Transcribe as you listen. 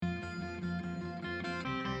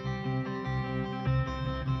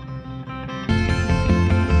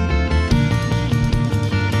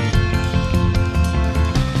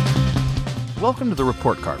Welcome to the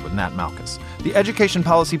Report Card with Nat Malkus, the education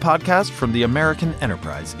policy podcast from the American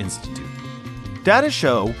Enterprise Institute. Data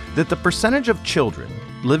show that the percentage of children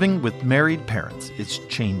living with married parents is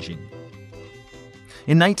changing.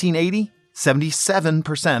 In 1980,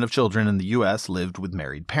 77% of children in the U.S. lived with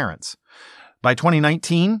married parents. By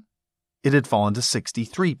 2019, it had fallen to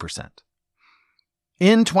 63%.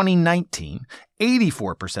 In 2019,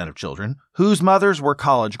 84% of children whose mothers were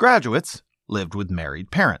college graduates lived with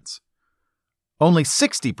married parents. Only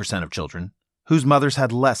 60% of children whose mothers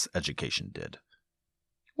had less education did.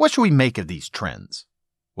 What should we make of these trends?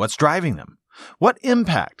 What's driving them? What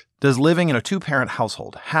impact does living in a two-parent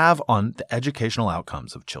household have on the educational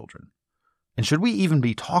outcomes of children? And should we even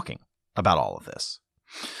be talking about all of this?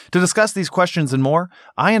 To discuss these questions and more,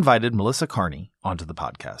 I invited Melissa Kearney onto the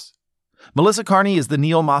podcast. Melissa Kearney is the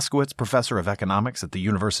Neil Moskowitz Professor of Economics at the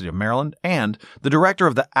University of Maryland and the director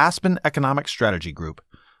of the Aspen Economic Strategy Group.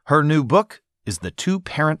 Her new book is The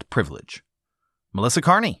Two-Parent Privilege. Melissa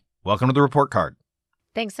Kearney, welcome to the Report Card.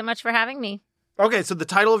 Thanks so much for having me. Okay, so the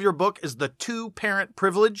title of your book is The Two-Parent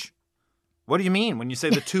Privilege. What do you mean when you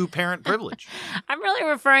say the two-parent privilege? I'm really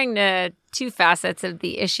referring to two facets of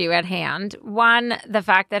the issue at hand. One, the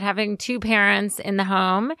fact that having two parents in the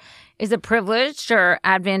home is a privileged or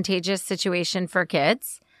advantageous situation for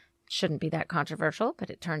kids. Shouldn't be that controversial,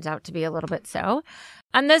 but it turns out to be a little bit so.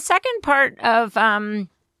 And the second part of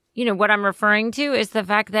what I'm referring to is the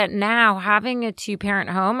fact that now having a two-parent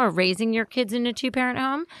home or raising your kids in a two-parent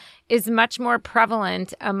home is much more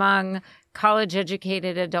prevalent among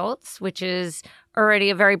college-educated adults, which is already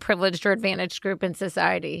a very privileged or advantaged group in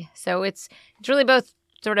society. So it's really both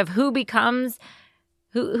sort of who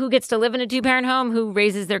gets to live in a two-parent home, who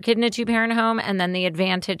raises their kid in a two-parent home, and then the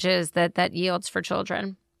advantages that yields for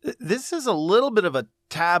children. This is a little bit of a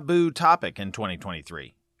taboo topic in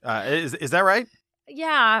 2023. Is that right?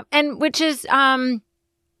 Yeah, and which is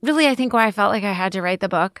really, I think, why I felt like I had to write the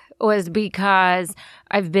book was because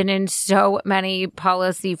I've been in so many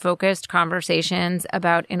policy-focused conversations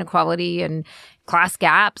about inequality and class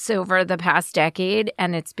gaps over the past decade,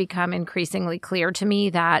 and it's become increasingly clear to me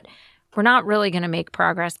that we're not really going to make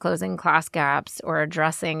progress closing class gaps or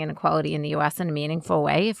addressing inequality in the U.S. in a meaningful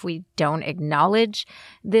way if we don't acknowledge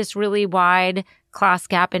this really wide class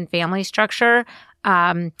gap in family structure.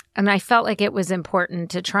 And I felt like it was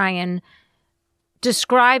important to try and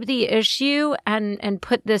describe the issue and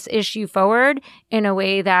put this issue forward in a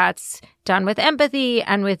way that's done with empathy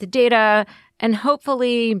and with data and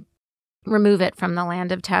hopefully remove it from the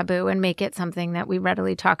land of taboo and make it something that we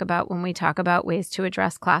readily talk about when we talk about ways to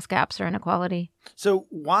address class gaps or inequality. So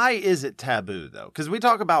why is it taboo, though? Because we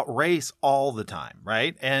talk about race all the time,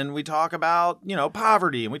 right? And we talk about,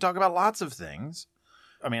 poverty, and we talk about lots of things.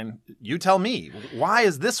 I mean, you tell me, why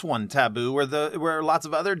is this one taboo where lots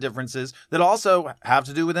of other differences that also have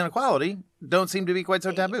to do with inequality don't seem to be quite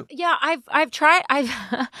so taboo? Yeah, I've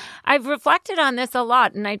reflected on this a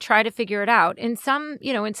lot, and I try to figure it out. In some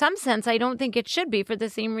sense, I don't think it should be for the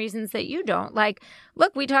same reasons that you don't. Like,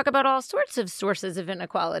 look, we talk about all sorts of sources of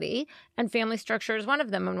inequality, and family structure is one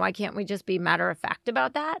of them. And why can't we just be matter of fact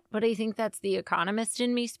about that? But I think that's the economist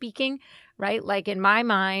in me speaking, right? Like, in my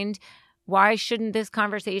mind, why shouldn't this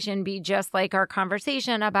conversation be just like our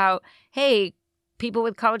conversation about, hey, people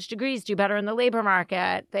with college degrees do better in the labor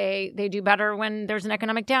market. They do better when there's an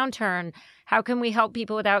economic downturn. How can we help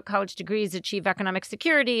people without college degrees achieve economic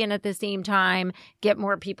security and at the same time get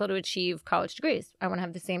more people to achieve college degrees? I want to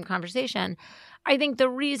have the same conversation. I think the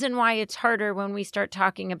reason why it's harder when we start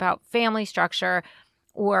talking about family structure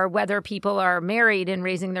or whether people are married and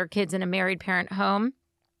raising their kids in a married parent home,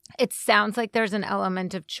 it sounds like there's an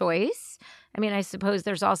element of choice. I mean, I suppose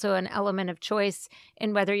there's also an element of choice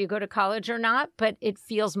in whether you go to college or not, but it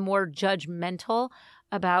feels more judgmental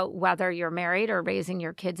about whether you're married or raising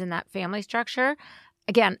your kids in that family structure.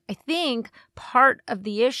 Again, I think part of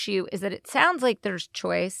the issue is that it sounds like there's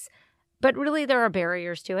choice, but really there are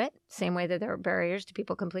barriers to it, same way that there are barriers to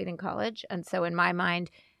people completing college. And so in my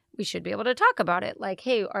mind, we should be able to talk about it. Like,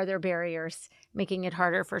 hey, are there barriers making it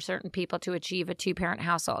harder for certain people to achieve a two-parent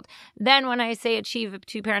household? Then when I say achieve a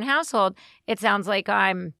two-parent household, it sounds like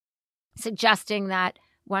I'm suggesting that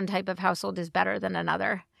one type of household is better than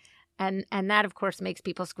another. And that, of course, makes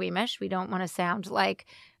people squeamish. We don't want to sound like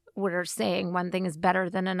we're saying one thing is better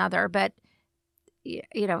than another. But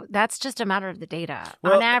that's just a matter of the data.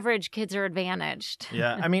 Well, on average, kids are advantaged.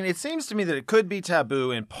 Yeah. I mean, it seems to me that it could be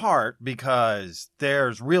taboo in part because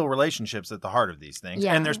there's real relationships at the heart of these things.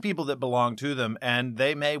 Yeah. And there's people that belong to them, and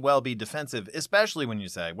they may well be defensive, especially when you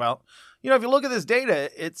say, well, if you look at this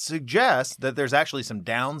data, it suggests that there's actually some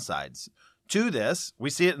downsides to this.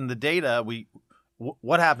 We see it in the data.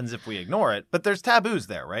 what happens if we ignore it? But there's taboos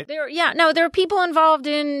there, right? There are people involved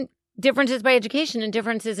in differences by education and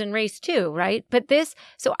differences in race too, right? But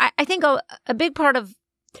I think a big part of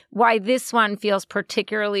why this one feels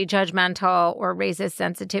particularly judgmental or raises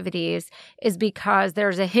sensitivities is because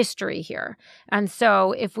there's a history here. And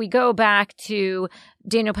so if we go back to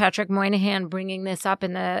Daniel Patrick Moynihan bringing this up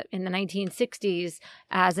in the 1960s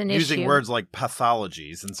as an issue. Using words like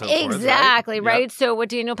pathologies and so forth. Exactly, right? Yep. So what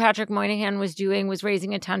Daniel Patrick Moynihan was doing was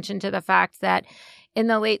raising attention to the fact that in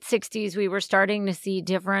the late 60s, we were starting to see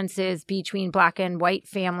differences between Black and white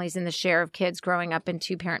families in the share of kids growing up in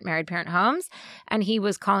two-parent, married-parent homes. And he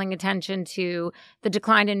was calling attention to the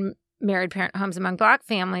decline in married-parent homes among Black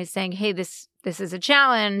families, saying, hey, this is a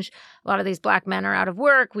challenge. A lot of these Black men are out of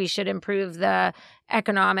work. We should improve the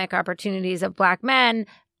economic opportunities of Black men.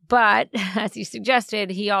 But as you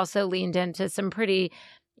suggested, he also leaned into some pretty,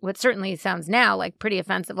 what certainly sounds now like pretty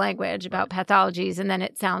offensive language about pathologies. And then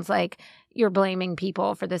it sounds like you're blaming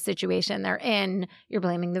people for the situation they're in. You're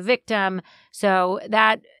blaming the victim. So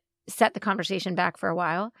that set the conversation back for a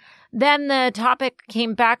while. Then the topic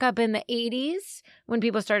came back up in the 80s when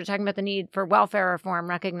people started talking about the need for welfare reform,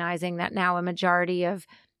 recognizing that now a majority of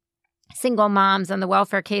single moms on the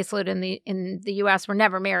welfare caseload in the U.S. were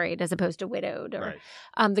never married as opposed to widowed, or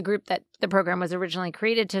the group that the program was originally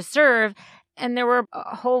created to serve. And there were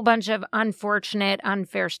a whole bunch of unfortunate,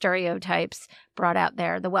 unfair stereotypes brought out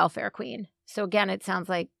there, the welfare queen. So again, it sounds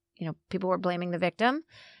like, people were blaming the victim.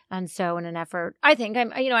 And so in an effort, I think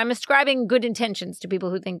I'm ascribing good intentions to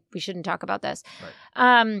people who think we shouldn't talk about this.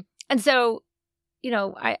 Right. And so,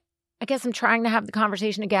 I guess I'm trying to have the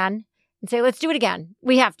conversation again and say, let's do it again.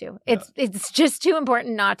 We have to. It's just too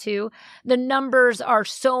important not to. The numbers are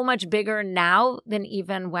so much bigger now than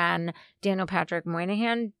even when Daniel Patrick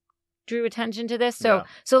Moynihan drew attention to this. So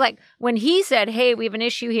like when he said, hey, we have an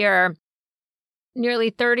issue here,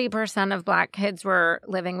 nearly 30% of Black kids were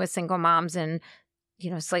living with single moms and,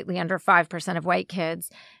 slightly under 5% of white kids.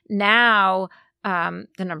 Now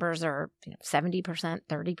the numbers are 70%,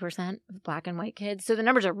 30% of Black and white kids. So the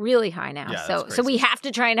numbers are really high now. So we have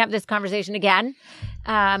to try and have this conversation again.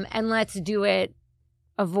 And let's do it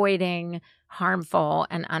avoiding harmful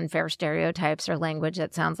and unfair stereotypes or language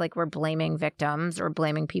that sounds like we're blaming victims or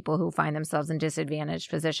blaming people who find themselves in disadvantaged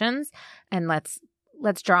positions. And let's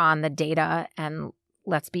draw on the data and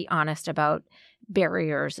let's be honest about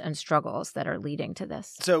barriers and struggles that are leading to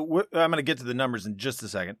this. So I'm going to get to the numbers in just a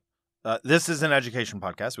second. This is an education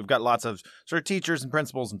podcast. We've got lots of sort of teachers and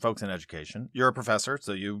principals and folks in education. You're a professor,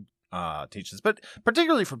 so you teach this, but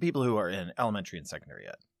particularly for people who are in elementary and secondary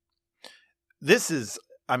ed. This is,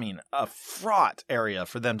 a fraught area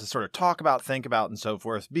for them to sort of talk about, think about, and so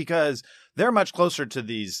forth, because they're much closer to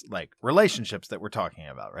these relationships that we're talking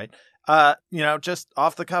about, right? Just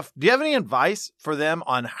off the cuff, do you have any advice for them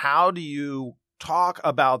on how do you talk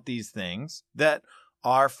about these things that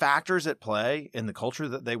are factors at play in the culture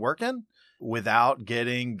that they work in without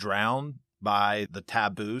getting drowned by the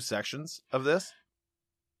taboo sections of this?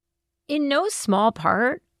 In no small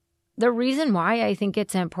part, the reason why I think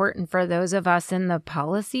it's important for those of us in the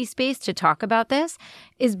policy space to talk about this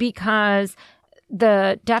is because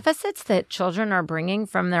the deficits that children are bringing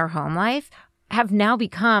from their home life have now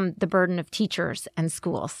become the burden of teachers and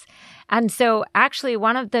schools. And so actually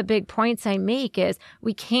one of the big points I make is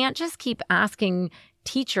we can't just keep asking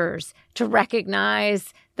teachers to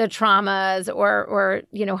recognize the traumas or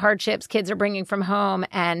hardships kids are bringing from home,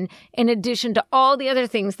 and in addition to all the other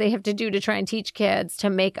things they have to do to try and teach kids to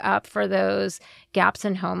make up for those gaps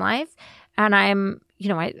in home life. And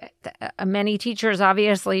many teachers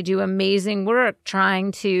obviously do amazing work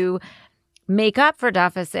trying to make up for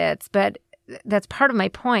deficits, but that's part of my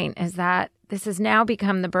point, is that this has now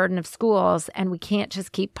become the burden of schools, and we can't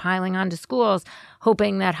just keep piling onto schools,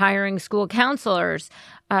 hoping that hiring school counselors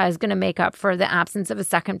is going to make up for the absence of a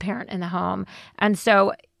second parent in the home. And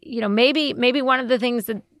so, maybe one of the things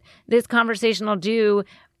that this conversation will do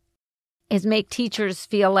is make teachers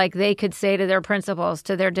feel like they could say to their principals,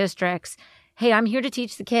 to their districts, hey, I'm here to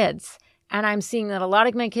teach the kids. And I'm seeing that a lot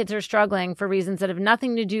of my kids are struggling for reasons that have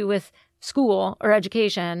nothing to do with school or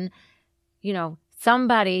education.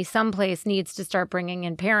 Somebody, someplace needs to start bringing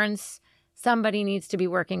in parents. Somebody needs to be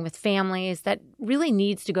working with families. That really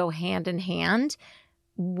needs to go hand in hand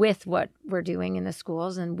with what we're doing in the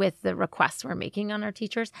schools and with the requests we're making on our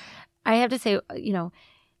teachers. I have to say,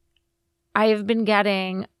 I have been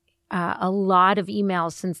getting a lot of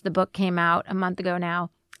emails since the book came out a month ago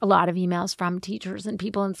now, a lot of emails from teachers and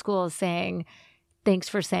people in schools saying, thanks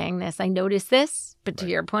for saying this. I noticed this, but to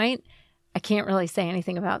your point, I can't really say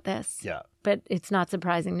anything about this. Yeah. But it's not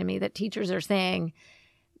surprising to me that teachers are saying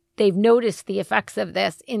they've noticed the effects of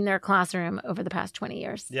this in their classroom over the past 20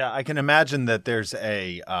 years. Yeah, I can imagine that there's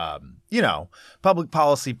a, public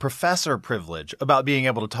policy professor privilege about being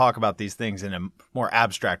able to talk about these things in a more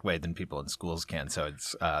abstract way than people in schools can. So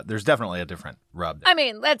it's there's definitely a different rub there. I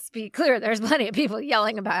mean, let's be clear. There's plenty of people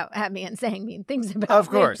yelling at me and saying mean things about Of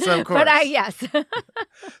course. But yes.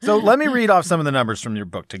 So let me read off some of the numbers from your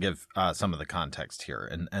book to give some of the context here,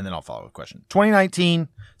 and then I'll follow a question. 2019,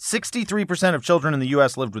 63% of children in the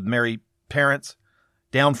U.S. lived with married parents,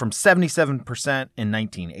 down from 77% in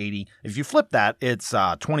 1980. If you flip that, it's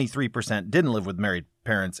 23% didn't live with married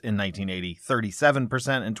parents in 1980,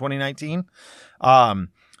 37% in 2019.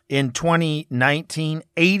 In 2019,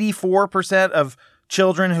 84% of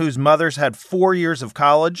children whose mothers had 4 years of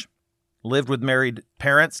college lived with married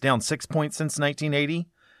parents, down 6 points since 1980.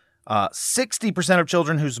 60% of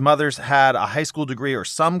children whose mothers had a high school degree or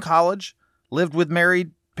some college lived with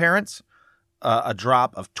married parents, a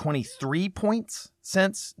drop of 23 points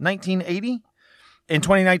since 1980. In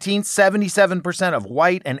 2019, 77% of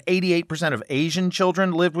white and 88% of Asian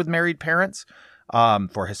children lived with married parents.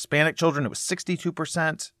 For Hispanic children, it was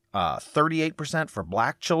 62%, 38% for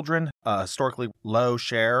Black children, a historically low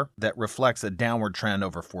share that reflects a downward trend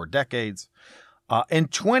over 4 decades. In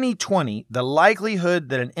 2020, the likelihood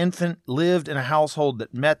that an infant lived in a household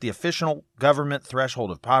that met the official government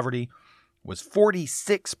threshold of poverty was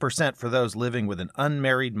 46% for those living with an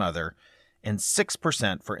unmarried mother and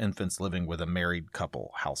 6% for infants living with a married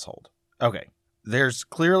couple household. Okay, there's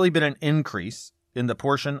clearly been an increase in the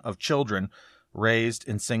portion of children raised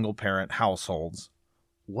in single-parent households.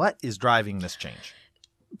 What is driving this change?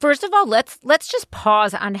 First of all, let's just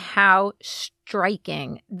pause on how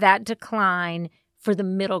striking that decline for the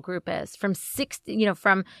middle group is, from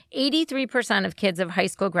 83% of kids of high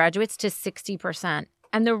school graduates to 60%.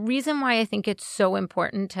 And the reason why I think it's so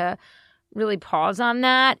important to really pause on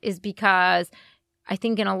that is because I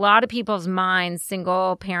think in a lot of people's minds,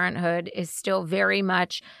 single parenthood is still very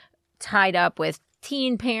much tied up with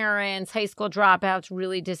teen parents, high school dropouts,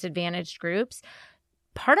 really disadvantaged groups.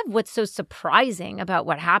 Part of what's so surprising about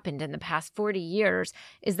what happened in the past 40 years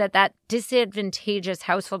is that disadvantageous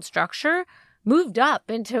household structure moved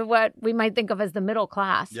up into what we might think of as the middle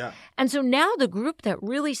class. Yeah. And so now the group that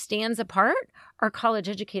really stands apart are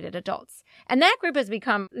college-educated adults. And that group has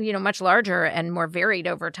become, much larger and more varied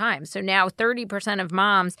over time. So now 30% of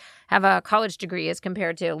moms have a college degree as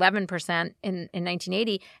compared to 11% in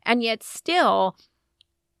 1980. And yet still,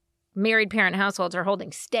 married parent households are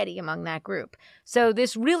holding steady among that group. So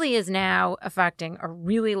this really is now affecting a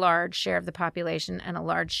really large share of the population and a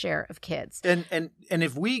large share of kids. And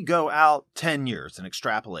if we go out 10 years and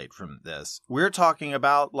extrapolate from this, we're talking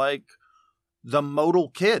about like the modal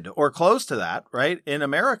kid or close to that, right? In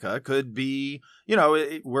America could be,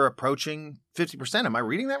 we're approaching 50%. Am I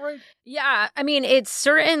reading that right? Yeah. I mean, it's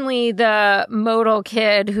certainly the modal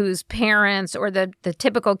kid whose parents or the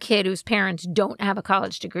typical kid whose parents don't have a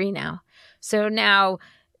college degree now. So now,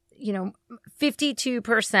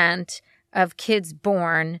 52% of kids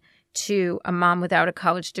born to a mom without a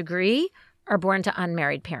college degree are born to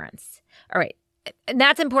unmarried parents. All right. And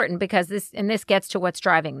that's important because this gets to what's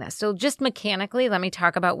driving this. So just mechanically, let me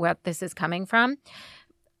talk about what this is coming from.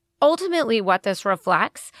 Ultimately, what this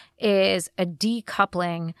reflects is a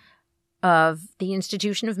decoupling of the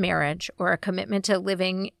institution of marriage or a commitment to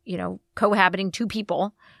living, cohabiting two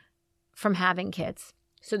people from having kids.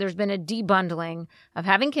 So there's been a debundling of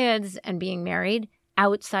having kids and being married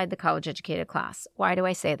outside the college-educated class. Why do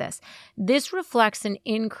I say this? This reflects an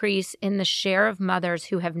increase in the share of mothers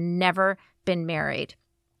who have never been married,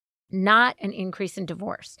 not an increase in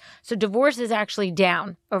divorce. So divorce is actually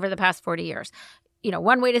down over the past 40 years.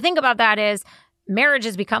 One way to think about that is marriage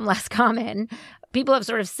has become less common. People have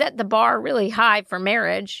sort of set the bar really high for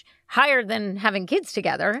marriage, higher than having kids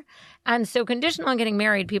together. And so conditional on getting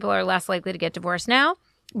married, people are less likely to get divorced now.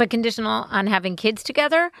 But conditional on having kids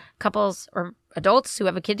together, couples or adults who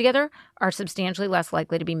have a kid together are substantially less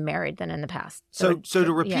likely to be married than in the past. So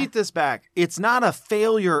to repeat this back, it's not a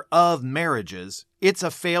failure of marriages. It's a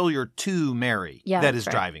failure to marry that is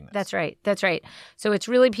driving this. That's right. So it's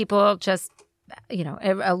really people just,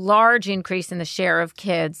 a large increase in the share of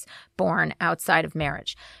kids born outside of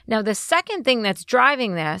marriage. Now, the second thing that's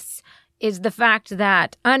driving this is the fact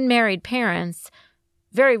that unmarried parents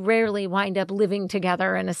very rarely wind up living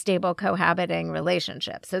together in a stable cohabiting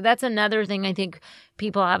relationship. So that's another thing I think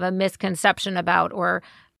people have a misconception about or,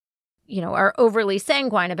 are overly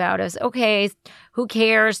sanguine about is, okay, who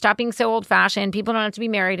cares? Stop being so old-fashioned. People don't have to be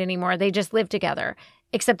married anymore. They just live together.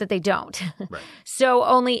 except that they don't. Right. So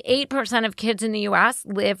only 8% of kids in the U.S.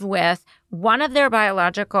 live with one of their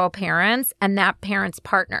biological parents and that parent's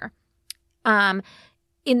partner.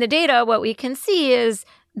 In the data, what we can see is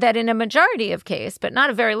that in a majority of cases, but not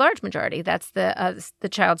a very large majority, that's the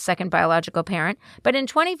child's second biological parent, but in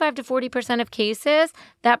 25 to 40% of cases,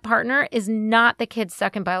 that partner is not the kid's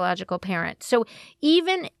second biological parent. So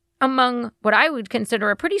even among what I would consider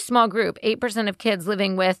a pretty small group, 8% of kids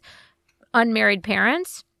living with unmarried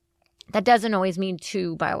parents, that doesn't always mean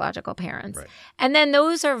two biological parents. Right. And then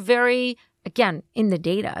those are very, again, in the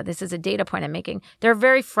data, this is a data point I'm making, they're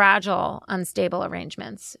very fragile, unstable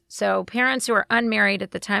arrangements. So parents who are unmarried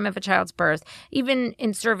at the time of a child's birth, even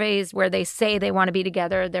in surveys where they say they want to be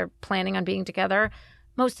together, they're planning on being together,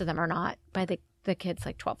 most of them are not by the kid's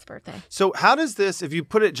 12th birthday. So how does this, if you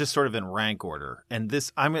put it just sort of in rank order, and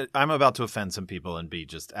this, I'm about to offend some people and be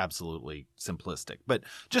just absolutely simplistic, but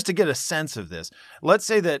just to get a sense of this, let's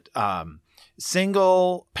say that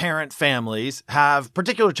single parent families have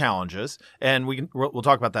particular challenges, and we'll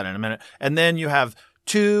talk about that in a minute. And then you have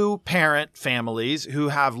two parent families who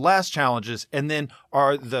have less challenges, and then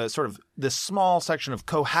are the sort of this small section of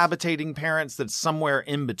cohabitating parents that's somewhere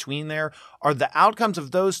in between there. Are the outcomes of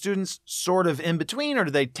those students sort of in between, or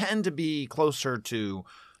do they tend to be closer to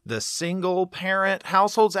the single parent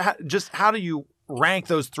households? How do you rank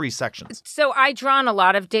those three sections? So I drawn a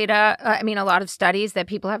lot of data, a lot of studies that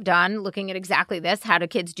people have done looking at exactly this. How do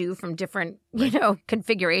kids do from different,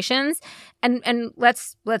 configurations? And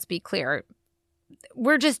let's be clear.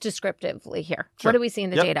 We're just descriptively here. Sure. What do we see in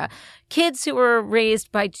the data? Kids who were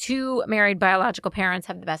raised by two married biological parents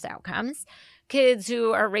have the best outcomes. Kids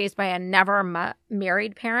who are raised by a never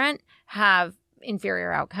married parent have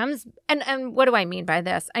inferior outcomes. And what do I mean by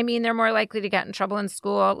this? I mean, they're more likely to get in trouble in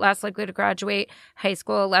school, less likely to graduate high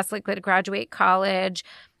school, less likely to graduate college.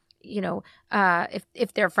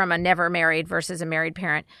 If they're from a never married versus a married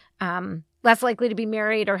parent, less likely to be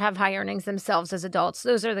married or have high earnings themselves as adults.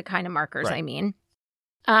 Those are the kind of markers I mean.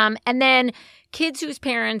 And then kids whose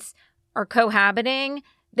parents are cohabiting,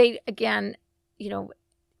 they, again,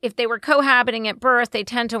 if they were cohabiting at birth, they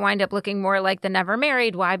tend to wind up looking more like the never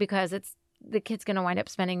married. Why? Because the kid's going to wind up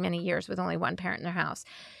spending many years with only one parent in their house.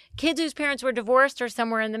 Kids whose parents were divorced are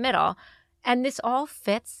somewhere in the middle. And this all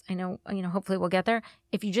fits. I know, hopefully we'll get there.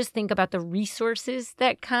 If you just think about the resources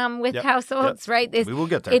that come with households, right? We will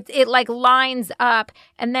get there. It lines up.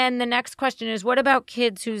 And then the next question is, what about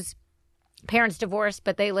kids whose parents divorced,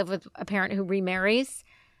 but they live with a parent who remarries?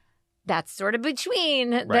 That's sort of between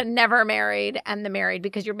the never married and the married,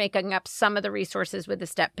 because you're making up some of the resources with the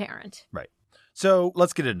step parent. Right. So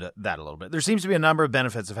let's get into that a little bit. There seems to be a number of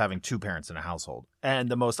benefits of having two parents in a household. And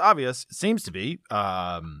the most obvious seems to be,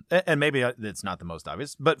 and maybe it's not the most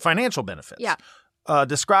obvious, but financial benefits. Yeah.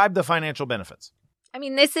 Describe the financial benefits. I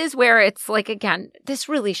mean, this is where it's again, this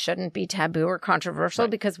really shouldn't be taboo or controversial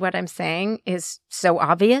because what I'm saying is so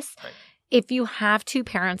obvious. Right. If you have two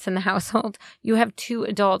parents in the household, you have two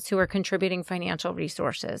adults who are contributing financial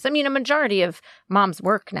resources. I mean, a majority of moms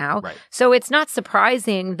work now. Right. So it's not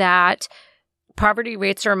surprising that poverty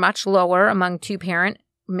rates are much lower among two-parent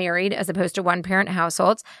married as opposed to one-parent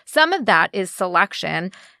households. Some of that is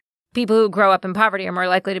selection. People who grow up in poverty are more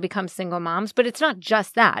likely to become single moms, but it's not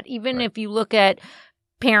just that. Even if you look at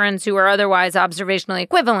parents who are otherwise observationally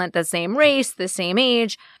equivalent, the same race, the same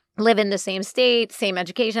age, live in the same state, same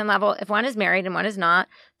education level, if one is married and one is not,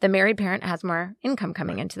 the married parent has more income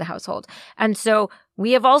coming into the household. And so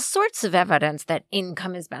we have all sorts of evidence that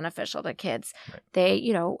income is beneficial to kids. Right.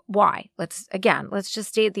 They, why? Let's just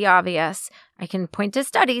state the obvious. I can point to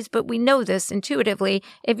studies, but we know this intuitively.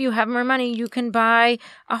 If you have more money, you can buy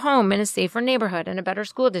a home in a safer neighborhood, in a better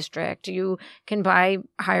school district. You can buy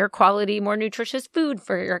higher quality, more nutritious food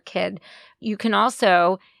for your kid. You can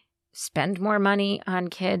also spend more money on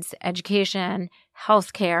kids' education,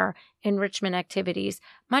 healthcare, enrichment activities.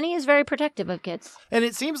 Money is very protective of kids. And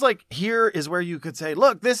it seems like here is where you could say,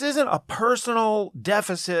 look, this isn't a personal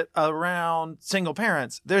deficit around single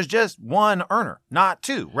parents. There's just one earner, not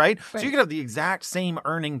two, right? So you could have the exact same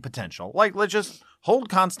earning potential. Let's just hold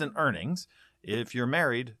constant earnings. If you're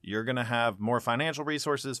married, you're going to have more financial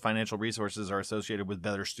resources. Financial resources are associated with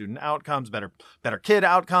better student outcomes, better kid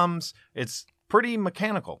outcomes. It's pretty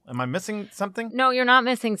mechanical. Am I missing something? No, you're not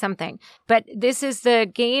missing something. But this is the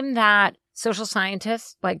game that social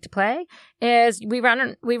scientists like to play, is we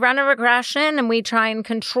run a regression and we try and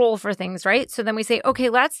control for things, right? So then we say, okay,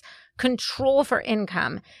 let's control for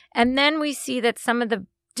income. And then we see that some of the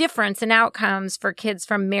difference in outcomes for kids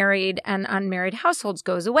from married and unmarried households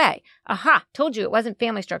goes away. Aha, told you it wasn't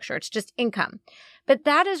family structure, it's just income. But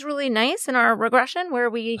that is really nice in our regression where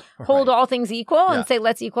we hold all things equal and say,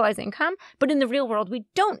 let's equalize income. But in the real world, we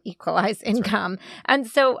don't equalize income. And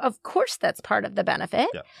so, of course, that's part of the benefit.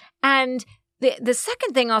 Yeah. And the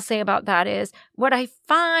second thing I'll say about that is what I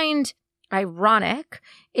find ironic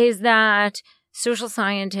is that social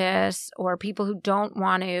scientists or people who don't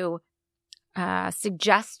want to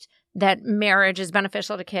suggest that marriage is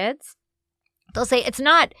beneficial to kids, they'll say it's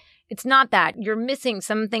not that. You're missing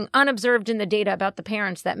something unobserved in the data about the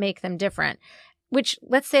parents that make them different, which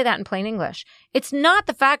let's say that in plain English. It's not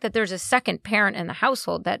the fact that there's a second parent in the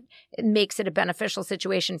household that makes it a beneficial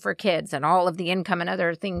situation for kids and all of the income and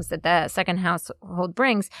other things that the second household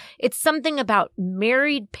brings. It's something about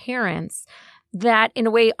married parents that in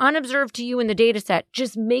a way unobserved to you in the data set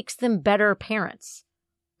just makes them better parents.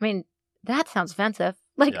 I mean, that sounds offensive.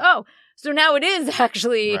 So now it is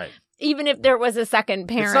actually, even if there was a second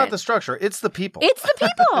parent. It's not the structure. It's the people. It's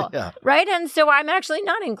the people. Right? And so I'm actually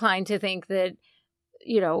not inclined to think that,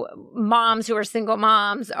 moms who are single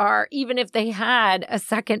moms are, even if they had a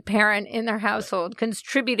second parent in their household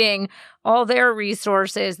contributing all their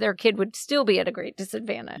resources, their kid would still be at a great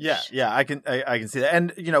disadvantage. Yeah. I can see that.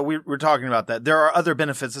 And, we're talking about that. There are other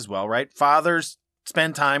benefits as well, right? Fathers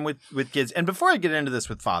spend time with kids. And before I get into this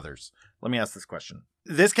with fathers, let me ask this question.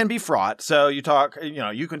 This can be fraught. So you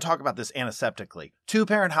can talk about this antiseptically.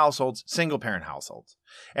 2-parent households, single-parent households.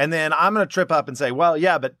 And then I'm going to trip up and say, well,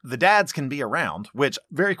 yeah, but the dads can be around, which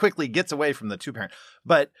very quickly gets away from the 2-parent.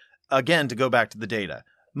 But again, to go back to the data,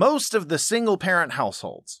 most of the single-parent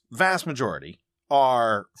households, vast majority,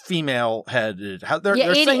 are female-headed.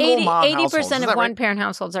 They're single mom households. 80% of one-parent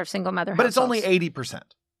households are single mother households. But it's only 80%.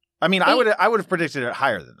 I mean, I would have predicted it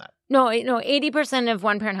higher than that. No, 80% of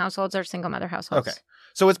one-parent households are single mother households. Okay.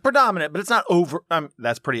 So it's predominant, but it's not over.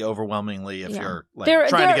 That's pretty overwhelmingly if you're trying to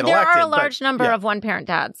get elected. There are a large number of one-parent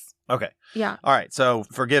dads. Okay. Yeah. All right. So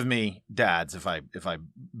forgive me, dads, if I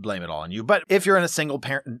blame it all on you. But if you're in a single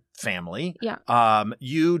parent family,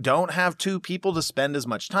 you don't have 2 people to spend as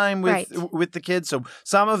much time with the kids. So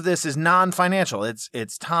some of this is non-financial.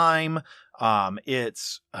 It's time.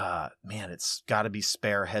 It's got to be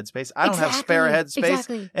spare headspace. I don't have spare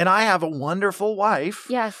headspace, and I have a wonderful wife.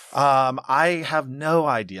 Yes. I have no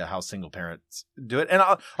idea how single parents do it, and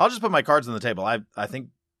I'll just put my cards on the table. I think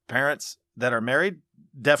parents that are married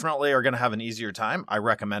definitely are going to have an easier time. I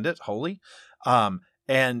recommend it wholly,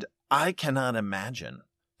 and I cannot imagine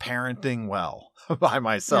parenting well by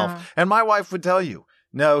myself. Yeah. And my wife would tell you,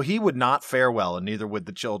 no, he would not fare well, and neither would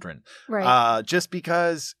the children. Right. Just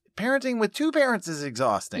because. Parenting with 2 parents is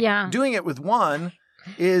exhausting. Yeah. Doing it with one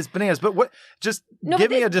is bananas. But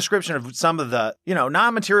give me a description of some of the,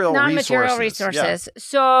 non-material resources. Yeah.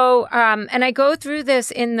 So, and I go through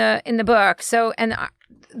this in the book. So, and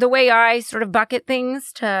the way I sort of bucket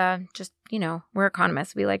things to just, we're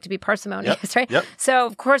economists. We like to be parsimonious, right? Yep. So,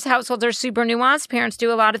 of course, households are super nuanced. Parents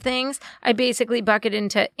do a lot of things. I basically bucket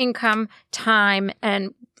into income, time,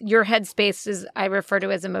 and your headspace is I refer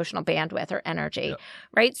to as emotional bandwidth or energy,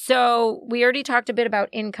 right? So we already talked a bit about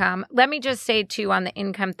income. Let me just say, too, on the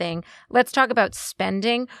income thing, let's talk about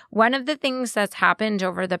spending. One of the things that's happened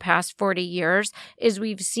over the past 40 years is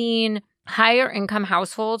we've seen higher income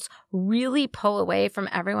households really pull away from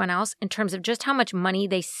everyone else in terms of just how much money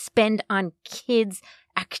they spend on kids'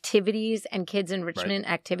 activities and kids' enrichment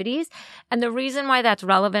activities. And the reason why that's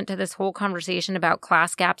relevant to this whole conversation about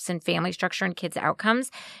class gaps and family structure and kids'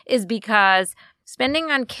 outcomes is because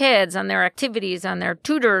spending on kids, on their activities, on their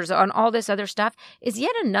tutors, on all this other stuff is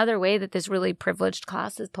yet another way that this really privileged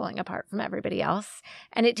class is pulling apart from everybody else.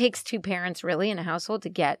 And it takes 2 parents really in a household to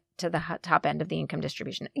get to the top end of the income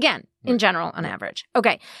distribution. Again, in general, on average.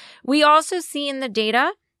 Okay. We also see in the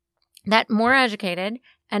data that more educated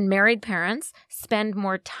and married parents spend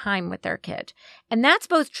more time with their kid. And that's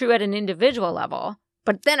both true at an individual level,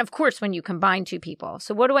 but then, of course, when you combine 2 people.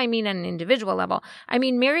 So what do I mean at an individual level? I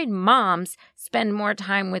mean, married moms spend more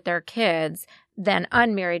time with their kids than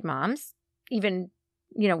unmarried moms, even,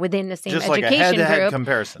 within the same just education like a head-to-head group.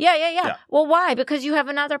 comparison. Yeah. Well, why? Because you have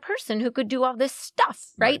another person who could do all this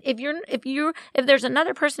stuff, right? If there's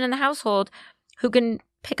another person in the household who can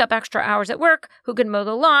pick up extra hours at work, who could mow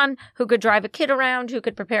the lawn, who could drive a kid around, who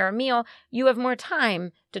could prepare a meal, you have more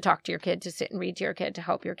time to talk to your kid, to sit and read to your kid, to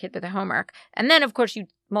help your kid with the homework. And then, of course, you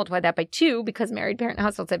multiply that by 2 because married parent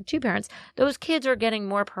households have 2 parents. Those kids are getting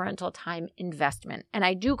more parental time investment. And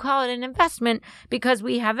I do call it an investment because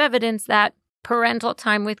we have evidence that parental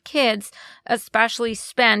time with kids, especially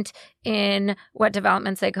spent in what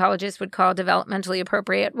development psychologists would call developmentally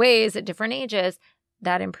appropriate ways at different ages,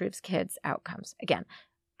 that improves kids' outcomes. Again,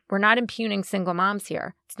 we're not impugning single moms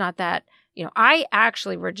here. It's not that, I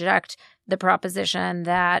actually reject the proposition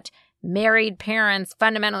that married parents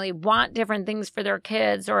fundamentally want different things for their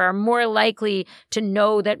kids or are more likely to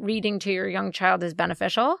know that reading to your young child is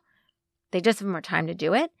beneficial. They just have more time to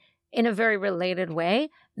do it. In a very related way,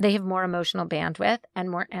 they have more emotional bandwidth and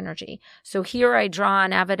more energy. So here I draw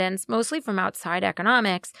on evidence, mostly from outside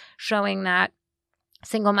economics, showing that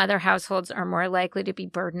single mother households are more likely to be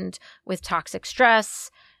burdened with toxic stress,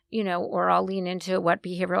 or I'll lean into what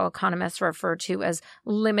behavioral economists refer to as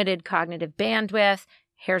limited cognitive bandwidth.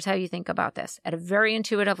 Here's how you think about this at a very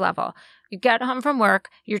intuitive level. You get home from work,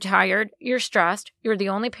 you're tired, you're stressed, you're the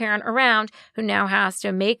only parent around who now has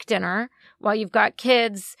to make dinner while you've got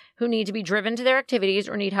kids who need to be driven to their activities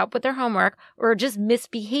or need help with their homework or are just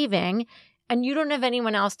misbehaving, and you don't have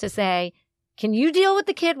anyone else to say, can you deal with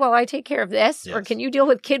the kid while I take care of this? Yes. Or can you deal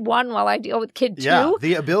with kid 1 while I deal with kid 2? Yeah,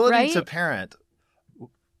 the ability to parent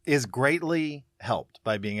is greatly helped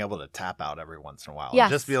by being able to tap out every once in a while. Yes.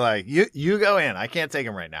 And just be like, you go in. I can't take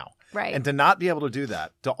him right now. Right. And to not be able to do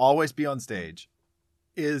that, to always be on stage,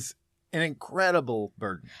 is an incredible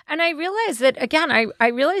burden. And I realize that, again, I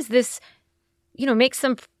realize this, makes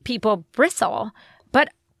some people bristle. But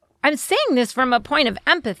I'm saying this from a point of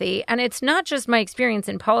empathy, and it's not just my experience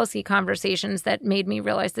in policy conversations that made me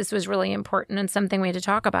realize this was really important and something we had to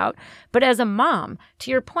talk about. But as a mom,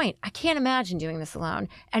 to your point, I can't imagine doing this alone,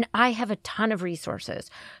 and I have a ton of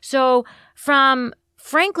resources. So from,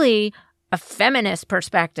 frankly, a feminist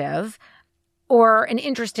perspective or an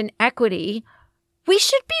interest in equity, we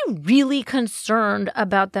should be really concerned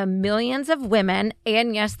about the millions of women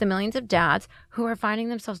and, yes, the millions of dads who are finding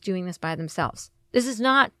themselves doing this by themselves. This is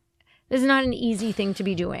not an easy thing to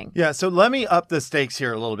be doing. Yeah, so let me up the stakes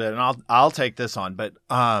here a little bit, and I'll take this on. But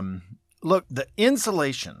look, the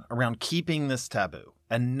insulation around keeping this taboo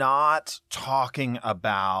and not talking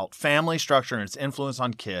about family structure and its influence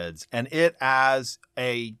on kids and it as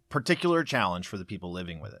a particular challenge for the people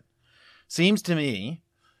living with it seems to me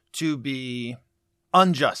to be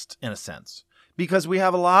unjust in a sense, because we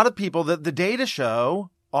have a lot of people that the data show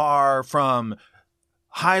are from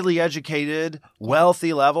highly educated,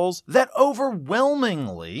 wealthy levels that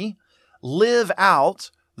overwhelmingly live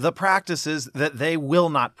out the practices that they will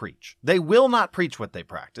not preach. They will not preach what they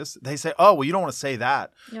practice. They say, oh, well, you don't want to say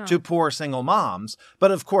that to poor single moms.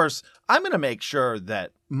 But of course, I'm going to make sure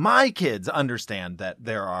that my kids understand that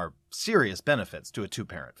there are serious benefits to a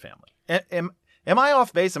 2-parent family. Am I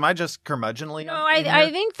off base? Am I just curmudgeonly? No, I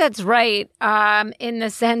think that's right, in the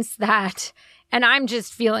sense that, and I'm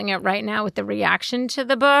just feeling it right now with the reaction to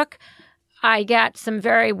the book, I get some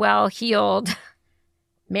very well-heeled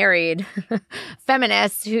married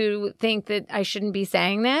feminists who think that I shouldn't be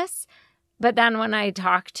saying this. But then when I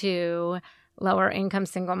talk to lower income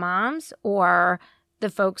single moms or the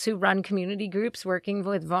folks who run community groups working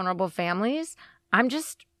with vulnerable families, I'm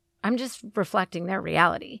just reflecting their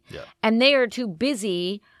reality. Yeah. And they are too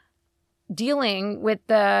busy dealing with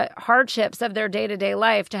the hardships of their day-to-day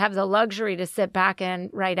life to have the luxury to sit back and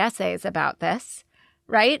write essays about this,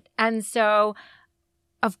 right? And so,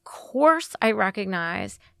 of course, I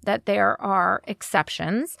recognize that there are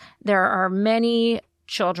exceptions. There are many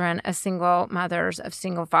children as single mothers of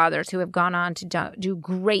single fathers who have gone on to do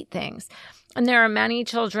great things. And there are many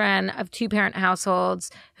children of 2-parent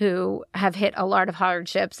households who have hit a lot of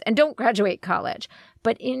hardships and don't graduate college.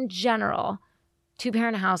 But in general,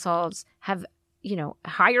 2-parent households have,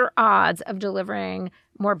 higher odds of delivering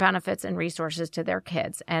more benefits and resources to their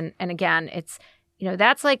kids. And again, it's,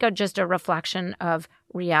 that's like just a reflection of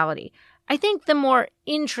reality. I think the more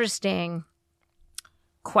interesting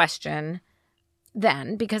question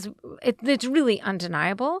then, because it's really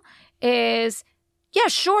undeniable, is, yeah,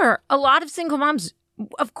 sure, a lot of single moms,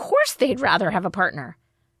 of course they'd rather have a partner.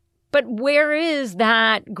 But where is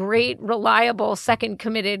that great, reliable, second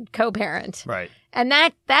committed co-parent? Right. And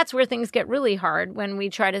that's where things get really hard when we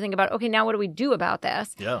try to think about, okay, now what do we do about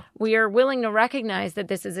this? Yeah. We are willing to recognize that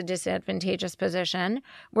this is a disadvantageous position.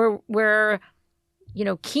 We're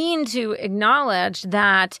keen to acknowledge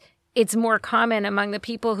that it's more common among the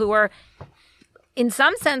people who are, in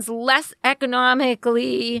some sense, less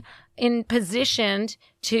economically in positioned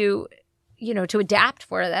to adapt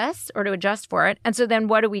for this or to adjust for it. And so then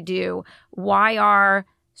what do? Why are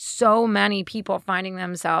so many people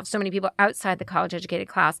so many people outside the college-educated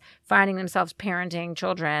class finding themselves parenting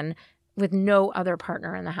children with no other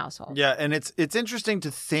partner in the household? Yeah, and it's interesting to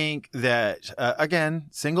think that, again,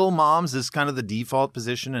 single moms is kind of the default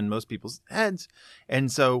position in most people's heads.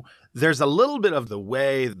 And so there's a little bit of the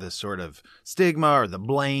way, the sort of stigma or the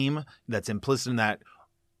blame that's implicit in that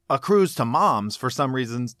accrues to moms for some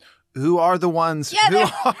reasons who are the ones they're the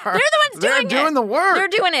ones doing the work. They're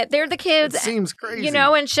doing it. They're the kids. It seems crazy.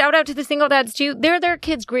 And shout out to the single dads too. They're their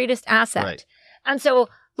kids' greatest asset. Right. And so,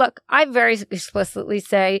 look, I very explicitly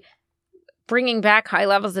say bringing back high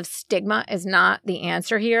levels of stigma is not the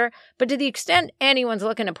answer here. But to the extent anyone's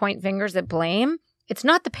looking to point fingers at blame, it's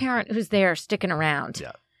not the parent who's there sticking around.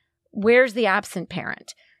 Yeah. Where's the absent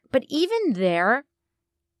parent? But even there,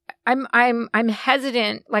 I'm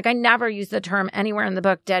hesitant. Like, I never use the term anywhere in the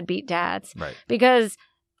book deadbeat dads. Right. Because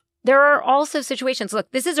there are also situations.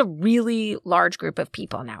 Look, this is a really large group of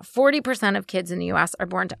people now. 40% of kids in the U.S. are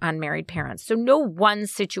born to unmarried parents. So no one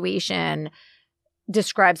situation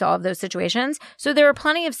describes all of those situations. So there are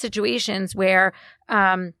plenty of situations where,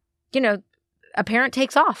 a parent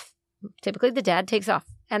takes off. Typically the dad takes off.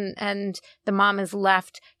 And the mom is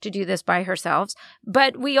left to do this by herself.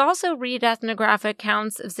 But we also read ethnographic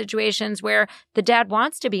accounts of situations where the dad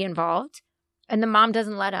wants to be involved and the mom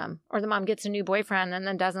doesn't let him, or the mom gets a new boyfriend and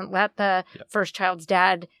then doesn't let the first child's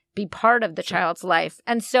dad be part of the child's life.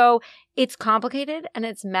 And so it's complicated and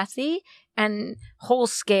it's messy and whole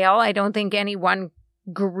scale. I don't think any one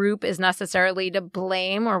group is necessarily to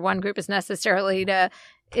blame or one group is necessarily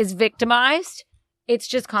is victimized. It's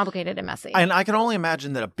just complicated and messy. And I can only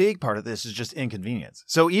imagine that a big part of this is just inconvenience.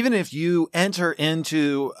 So even if you enter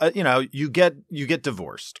into, you get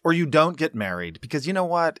divorced or you don't get married because you know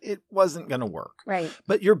what, it wasn't going to work. Right.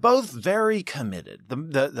 But you're both very committed.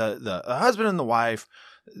 The husband and the wife,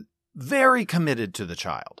 very committed to the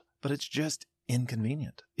child. But it's just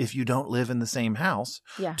inconvenient if you don't live in the same house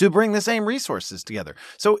to bring the same resources together.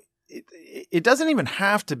 So it doesn't even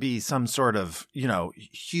have to be some sort of,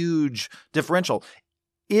 huge differential.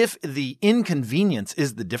 If the inconvenience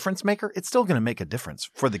is the difference maker, it's still going to make a difference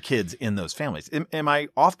for the kids in those families. Am I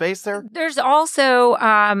off base there? There's also,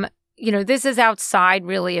 this is outside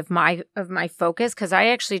really of my focus because I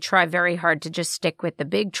actually try very hard to just stick with the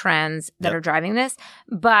big trends that are driving this.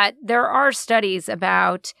 But there are studies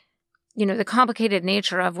about, the complicated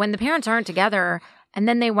nature of when the parents aren't together and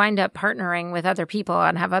then they wind up partnering with other people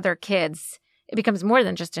and have other kids. It becomes more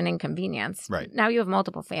than just an inconvenience. Right. Now you have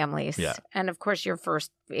multiple families. Yeah. And of course, your first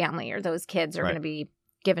family or those kids are going to be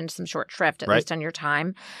given some short shrift, at least on your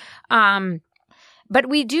time. But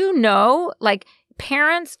we do know, like,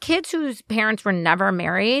 kids whose parents were never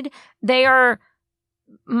married, they are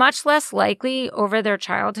much less likely over their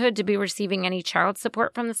childhood to be receiving any child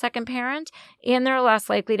support from the second parent, and they're less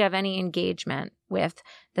likely to have any engagement with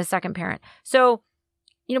the second parent. So,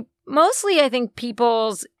 mostly I think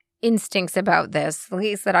people's instincts about this, at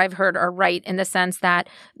least that I've heard, are right in the sense that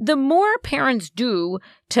the more parents do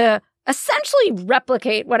to essentially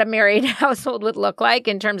replicate what a married household would look like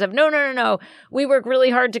in terms of, no, we work really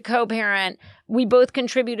hard to co-parent. We both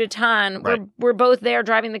contribute a ton. Right. We're both there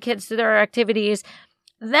driving the kids to their activities.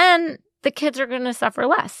 Then the kids are going to suffer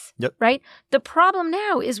less, right? The problem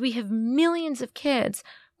now is we have millions of kids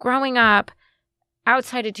growing up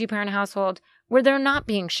outside a two-parent household where they're not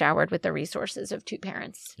being showered with the resources of two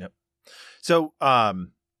parents. Yep. So,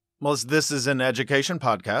 this is an education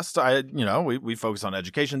podcast. We focus on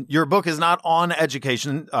education. Your book is not on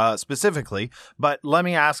education specifically, but let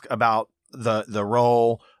me ask about the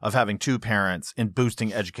role of having two parents in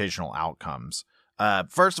boosting educational outcomes.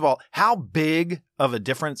 First of all, how big of a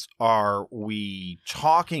difference are we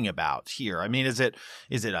talking about here? I mean, is it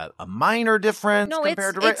a minor difference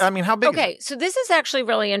compared to? I mean, how big? Okay, so this is actually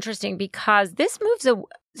really interesting because this moves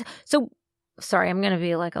sorry, I'm going to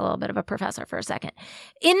be like a little bit of a professor for a second.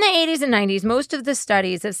 In the 80s and 90s, most of the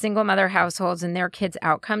studies of single mother households and their kids'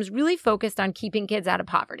 outcomes really focused on keeping kids out of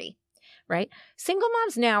poverty. Right? Single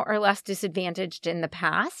moms now are less disadvantaged in the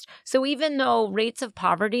past. So even though rates of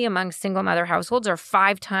poverty among single mother households are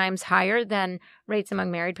 5 times higher than rates among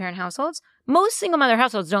married parent households, most single mother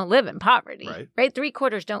households don't live in poverty, right?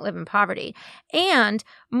 3/4 don't live in poverty. And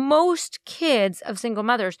most kids of single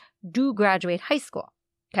mothers do graduate high school.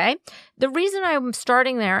 Okay? The reason I'm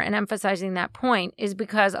starting there and emphasizing that point is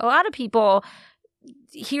because a lot of people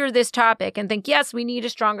hear this topic and think, yes, we need a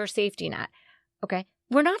stronger safety net. Okay?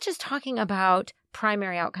 We're not just talking about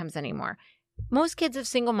primary outcomes anymore. Most kids of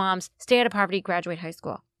single moms stay out of poverty, graduate high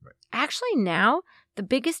school. Right. Actually, now, the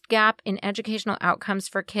biggest gap in educational outcomes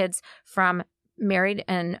for kids from married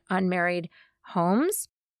and unmarried homes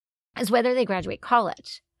is whether they graduate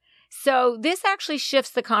college. So this actually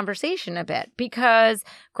shifts the conversation a bit because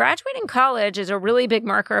graduating college is a really big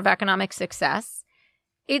marker of economic success.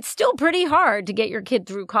 It's still pretty hard to get your kid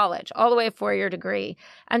through college, all the way a 4-year degree.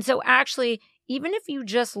 And so actually, even if you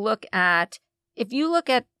just look at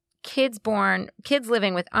kids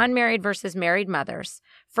living with unmarried versus married mothers,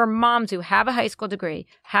 for moms who have a high school degree,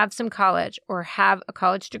 have some college, or have a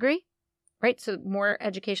college degree, right? So more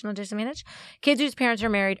educational disadvantage. Kids whose parents are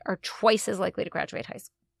married are twice as likely to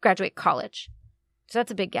graduate college. So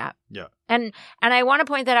that's a big gap. Yeah. And I want to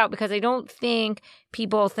point that out because I don't think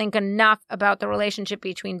people think enough about the relationship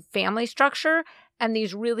between family structure and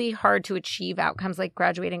these really hard to achieve outcomes like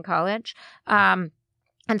graduating college. And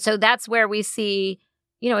so that's where we see,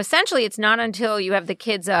 essentially it's not until you have the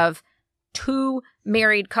kids of two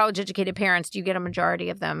married college educated parents do you get a majority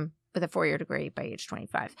of them with a 4-year degree by age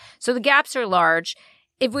 25. So the gaps are large.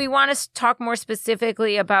 If we want to talk more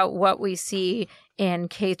specifically about what we see in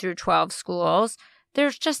K through 12 schools,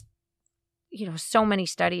 there's just, so many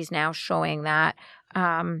studies now showing that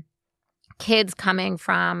kids coming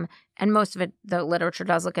from, and most of it, the literature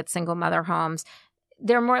does look at single mother homes,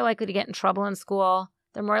 they're more likely to get in trouble in school.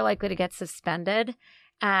 They're more likely to get suspended.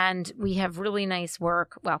 And we have really nice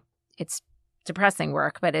work. Well, it's depressing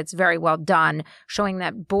work, but it's very well done, showing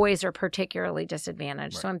that boys are particularly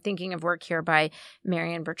disadvantaged. Right. So I'm thinking of work here by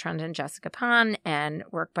Marion Bertrand and Jessica Pan, and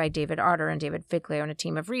work by David Otter and David Figlio and a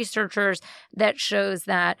team of researchers that shows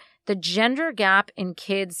that the gender gap in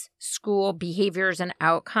kids' school behaviors and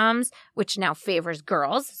outcomes, which now favors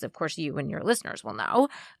girls, as of course you and your listeners will know,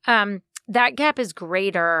 that gap is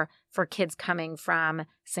greater for kids coming from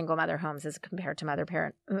single mother homes as compared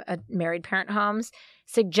to married parent homes,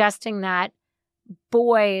 suggesting that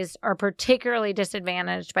boys are particularly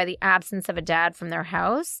disadvantaged by the absence of a dad from their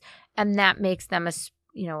house, and that makes them,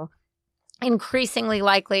 increasingly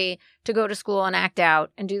likely to go to school and act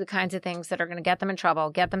out and do the kinds of things that are going to get them in trouble,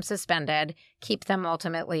 get them suspended, keep them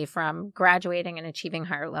ultimately from graduating and achieving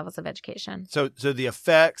higher levels of education. So the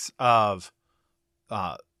effects of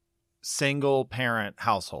single parent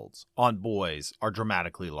households on boys are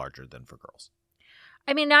dramatically larger than for girls.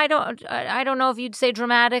 I mean, I don't know if you'd say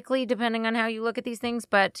dramatically, depending on how you look at these things,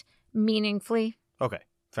 but meaningfully. Okay,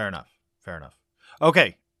 fair enough.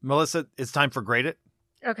 Okay, Melissa, it's time for Grade It.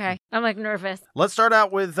 Okay, I'm nervous. Let's start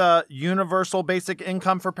out with universal basic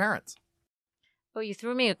income for parents. Oh, you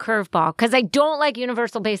threw me a curveball because I don't like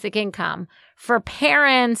universal basic income. For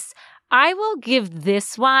parents, I will give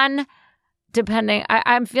this one,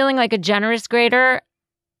 I'm feeling like a generous grader,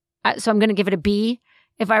 so I'm going to give it a B.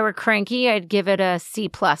 If I were cranky, I'd give it a C+,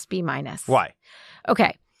 B-. Why?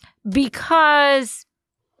 Okay. Because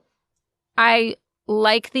I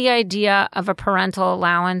like the idea of a parental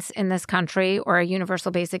allowance in this country, or a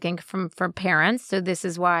universal basic income for parents. So this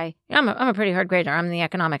is why I'm a pretty hard grader. I'm in the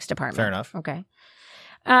economics department. Fair enough. Okay.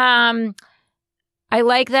 I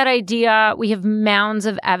like that idea. We have mounds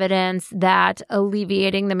of evidence that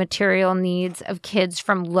alleviating the material needs of kids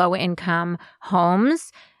from low-income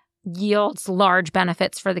homes yields large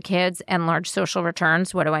benefits for the kids and large social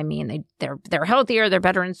returns. What do I mean? They're healthier, they're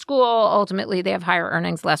better in school. Ultimately, they have higher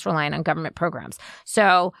earnings, less reliant on government programs.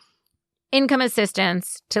 So income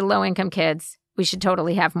assistance to low-income kids, we should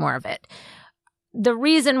totally have more of it. The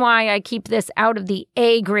reason why I keep this out of the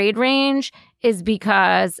A grade range is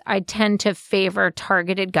because I tend to favor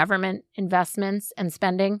targeted government investments and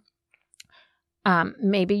spending.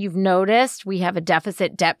 Maybe you've noticed we have a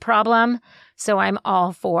deficit debt problem. So I'm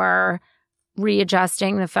all for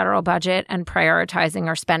readjusting the federal budget and prioritizing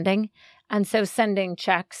our spending. And so sending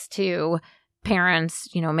checks to parents,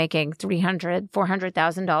 making $300,000,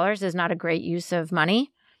 $400,000 is not a great use of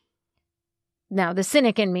money. Now, the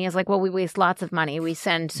cynic in me is like, well, we waste lots of money. We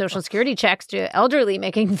send Social Security checks to elderly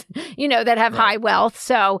making, that have high wealth.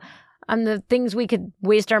 So on the things we could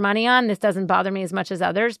waste our money on, this doesn't bother me as much as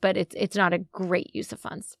others, but it's not a great use of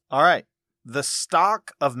funds. All right. The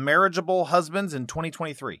stock of marriageable husbands in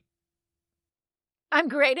 2023. I'm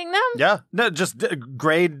grading them? Yeah. No, just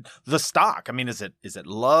grade the stock. I mean, is it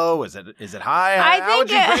low? Is it high? How would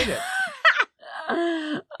you grade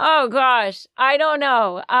it? Oh, gosh. I don't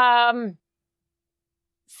know.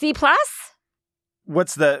 C+?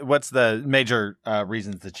 What's the major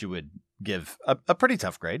reasons that you would give a pretty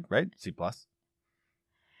tough grade, right? C+.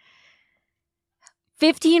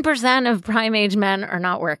 15% of prime age men are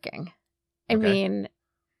not working. I mean,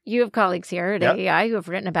 you have colleagues here at AEI who have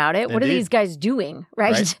written about it. Indeed. What are these guys doing,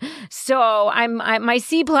 right? So my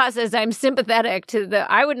C+ is I'm sympathetic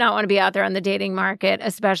to I would not want to be out there on the dating market,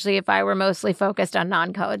 especially if I were mostly focused on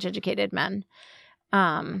non-college educated men.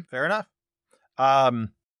 Fair enough.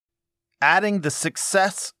 Adding the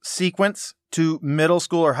success sequence to middle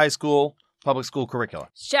school or high school public school curricula.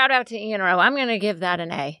 Shout out to Ian Rowe. I'm going to give that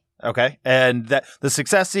an A. Okay. And that the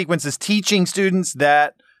success sequence is teaching students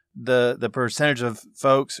that the percentage of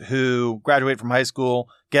folks who graduate from high school,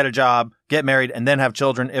 get a job, get married, and then have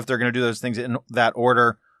children, if they're going to do those things in that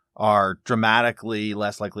order, are dramatically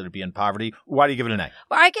less likely to be in poverty. Why do you give it an A?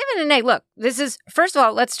 Well, I give it an A. Look, this is, first of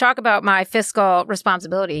all, let's talk about my fiscal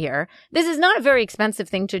responsibility here. This is not a very expensive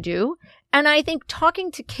thing to do. And I think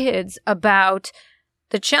talking to kids about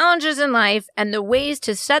the challenges in life and the ways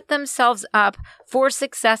to set themselves up for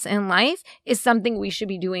success in life is something we should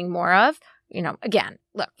be doing more of. You know, again,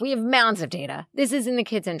 look, we have mounds of data. This is in the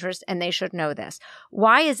kids' interest, and they should know this.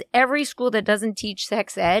 Why is every school that doesn't teach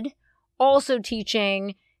sex ed also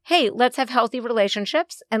teaching, hey, let's have healthy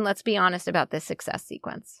relationships, and let's be honest about this success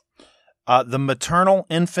sequence? The Maternal,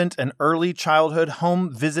 Infant, and Early Childhood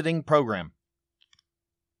Home Visiting Program.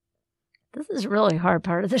 This is a really hard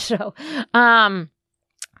part of the show. A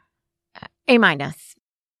minus.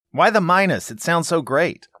 Why the minus? It sounds so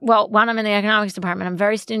great. Well, one, I'm in the economics department. I'm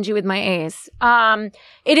very stingy with my A's.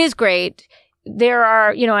 It is great. There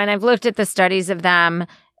are, you know, and I've looked at the studies of them.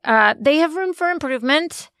 They have room for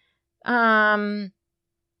improvement. The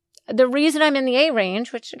reason I'm in the A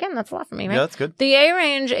range, which again, that's a lot for me, right? Yeah, that's good. The A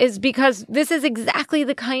range is because this is exactly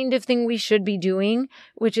the kind of thing we should be doing,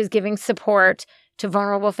 which is giving support to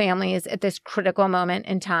vulnerable families at this critical moment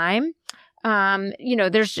in time. You know,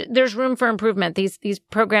 there's room for improvement. These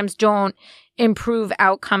programs don't improve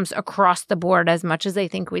outcomes across the board as much as I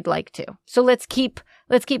think we'd like to. So let's keep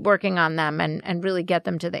working on them and really get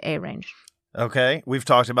them to the A range. Okay. We've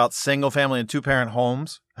talked about single family and 2-parent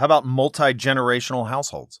homes. How about multi-generational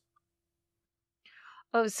households?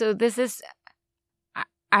 Oh, so this is,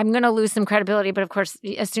 I'm going to lose some credibility, but of course,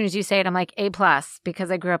 as soon as you say it, I'm like A+,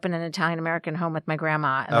 because I grew up in an Italian-American home with my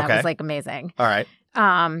grandma, and that was like amazing. All right.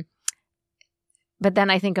 But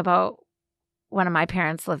then I think about one of my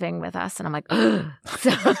parents living with us, and I'm like, I'm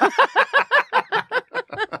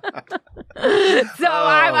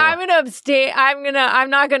going to abstain. I'm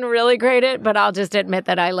not going to really grade it, but I'll just admit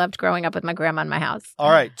that I loved growing up with my grandma in my house.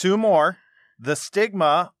 All right. 2 more. The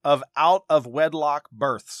stigma of out-of-wedlock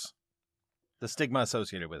births. The stigma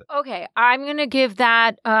associated with it. Okay. I'm going to give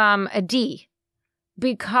that a D,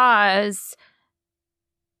 because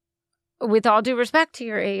with all due respect to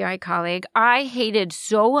your AEI colleague, I hated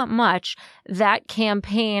so much that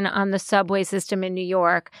campaign on the subway system in New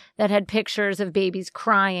York that had pictures of babies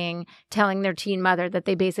crying, telling their teen mother that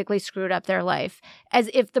they basically screwed up their life,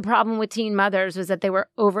 as if the problem with teen mothers was that they were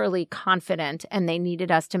overly confident and they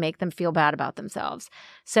needed us to make them feel bad about themselves.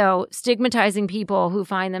 So stigmatizing people who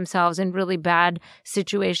find themselves in really bad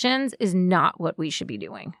situations is not what we should be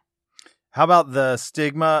doing. How about the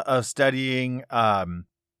stigma of studying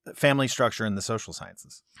family structure in the social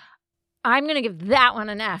sciences? I'm going to give that one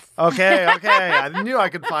an F. Okay. I knew I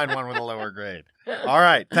could find one with a lower grade. All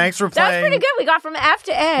right. Thanks for playing. That's pretty good. We got from F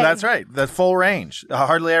to A. That's right. The full range.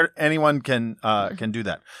 Hardly anyone can do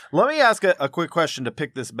that. Let me ask a quick question to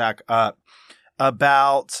pick this back up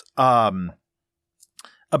about the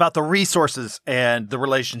resources and the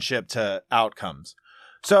relationship to outcomes.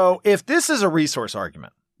 So if this is a resource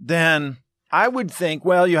argument, then I would think,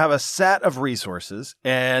 well, you have a set of resources.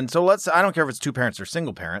 And so I don't care if it's 2 parents or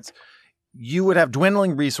single parents, you would have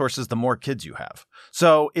dwindling resources the more kids you have.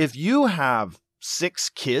 So if you have 6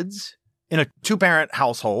 kids in a 2-parent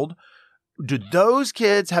household, do those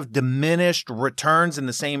kids have diminished returns in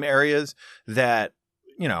the same areas that,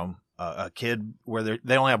 you know, a kid where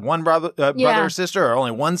they only have one brother or sister, or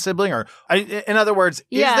only one sibling? Or in other words,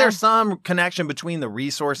 is there some connection between the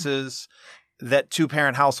resources that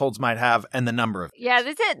 2-parent households might have and the number of kids? Yeah,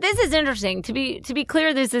 this is interesting. To be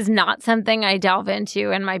clear, this is not something I delve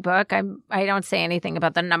into in my book. I don't say anything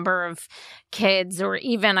about the number of kids, or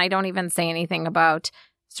even I don't even say anything about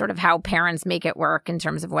sort of how parents make it work in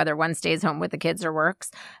terms of whether one stays home with the kids or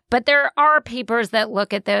works. But there are papers that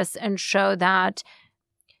look at this and show that,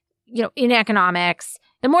 you know, in economics,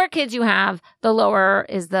 the more kids you have, the lower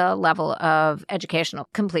is the level of educational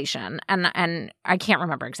completion. And I can't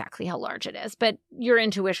remember exactly how large it is, but your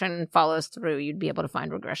intuition follows through. You'd be able to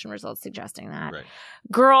find regression results suggesting that. Right.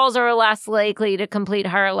 Girls are less likely to complete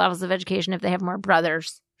higher levels of education if they have more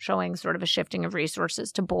brothers, showing sort of a shifting of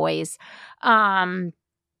resources to boys. And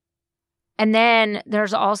then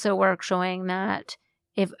there's also work showing that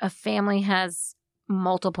if a family has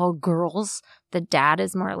multiple girls, the dad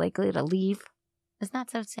is more likely to leave. Isn't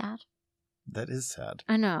that so sad? That is sad.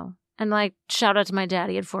 I know. And like, shout out to my dad.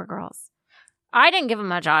 He had 4 girls. I didn't give him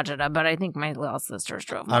much agita, but I think my little sisters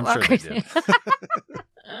drove me. I'm sure they did.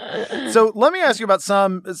 So let me ask you about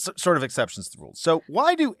some sort of exceptions to the rules. So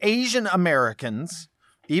why do Asian Americans,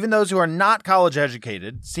 even those who are not college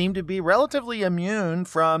educated, seem to be relatively immune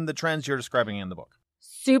from the trends you're describing in the book?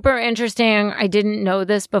 Super interesting. I didn't know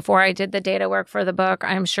this before I did the data work for the book.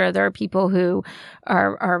 I'm sure there are people who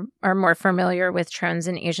are more familiar with trends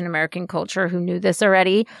in Asian American culture who knew this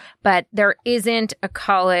already, but there isn't a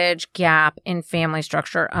college gap in family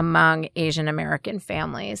structure among Asian American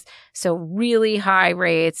families. So really high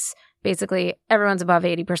rates, basically everyone's above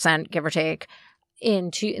 80%, give or take,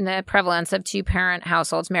 in the prevalence of two-parent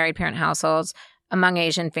households, married parent households among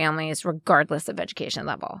Asian families, regardless of education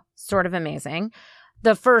level. Sort of amazing.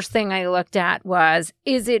 The first thing I looked at was,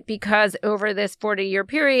 is it because over this 40-year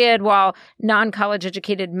period, while non-college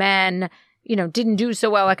educated men, didn't do so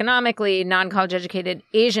well economically, non-college educated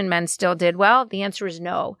Asian men still did well? The answer is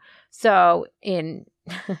no. So in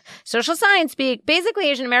social science speak, basically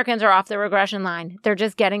Asian Americans are off the regression line. They're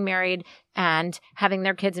just getting married and having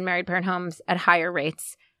their kids in married parent homes at higher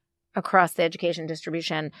rates across the education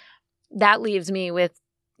distribution. That leaves me with,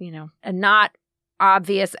 a not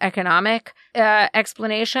obvious economic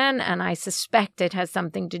explanation, and I suspect it has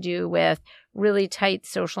something to do with really tight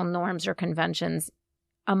social norms or conventions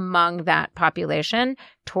among that population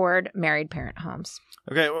toward married parent homes.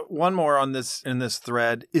 Okay, one more on this in this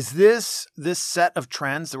thread. Is this set of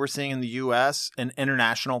trends that we're seeing in the U.S. an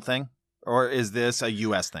international thing, or is this a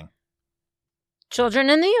U.S. thing?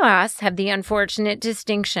 Children in the U.S. have the unfortunate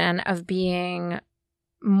distinction of being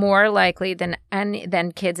more likely than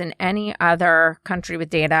kids in any other country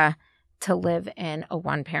with data to live in a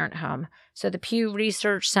one-parent home. So the Pew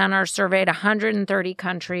Research Center surveyed 130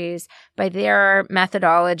 countries. By their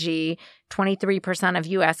methodology, 23% of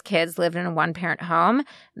U.S. kids lived in a one-parent home.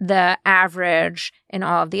 The average in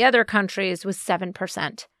all of the other countries was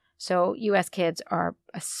 7%. So U.S. kids are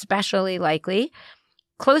especially likely.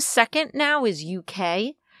 Close second now is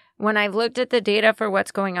UK. When I've looked at the data for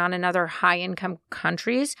what's going on in other high-income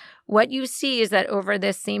countries, what you see is that over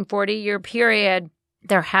this same 40-year period,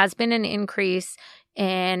 there has been an increase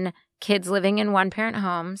in kids living in one-parent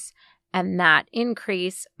homes, and that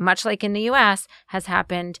increase, much like in the U.S., has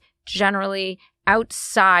happened generally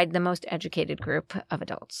outside the most educated group of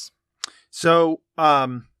adults. So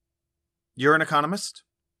you're an economist.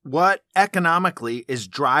 What economically is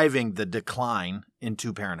driving the decline in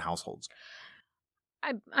two-parent households?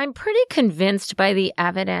 I'm pretty convinced by the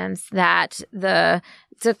evidence that the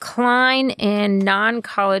decline in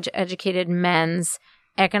non-college educated men's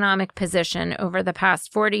economic position over the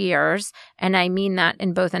past 40 years, and I mean that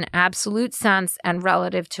in both an absolute sense and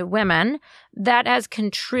relative to women, that has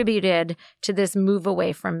contributed to this move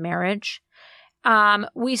away from marriage.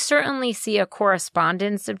 We certainly see a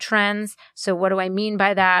correspondence of trends. So what do I mean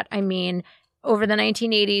by that? I mean, over the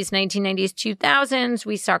 1980s, 1990s, 2000s,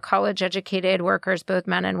 we saw college-educated workers, both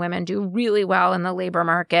men and women, do really well in the labor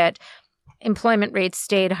market. Employment rates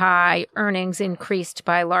stayed high. Earnings increased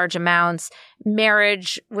by large amounts.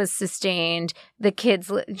 Marriage was sustained. The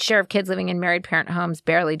share of kids living in married parent homes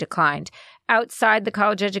barely declined. Outside the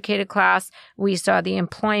college-educated class, we saw the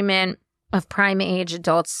employment of prime-age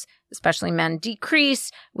adults, especially men,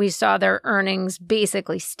 decrease. We saw their earnings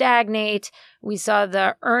basically stagnate. We saw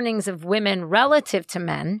the earnings of women relative to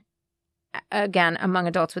men, again, among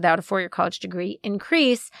adults without a four-year college degree,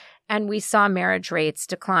 increase, and we saw marriage rates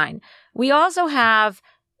decline. We also have,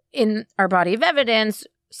 in our body of evidence,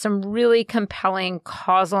 some really compelling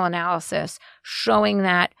causal analysis showing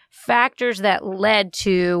that factors that led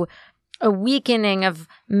to a weakening of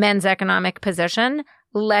men's economic position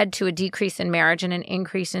led to a decrease in marriage and an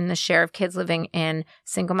increase in the share of kids living in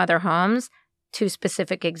single mother homes. Two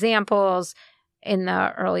specific examples. In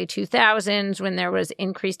the early 2000s, when there was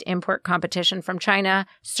increased import competition from China,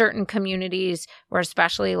 certain communities were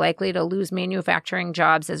especially likely to lose manufacturing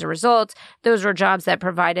jobs as a result. Those were jobs that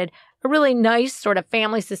provided a really nice sort of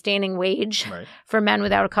family-sustaining wage for men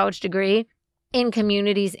without a college degree. In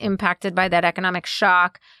communities impacted by that economic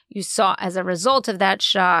shock, you saw as a result of that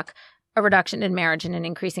shock a reduction in marriage and an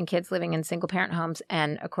increase in kids living in single-parent homes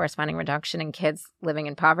and a corresponding reduction in kids living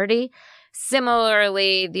in poverty.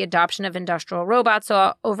 Similarly, the adoption of industrial robots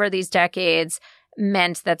over these decades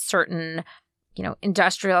meant that certain,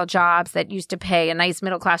 industrial jobs that used to pay a nice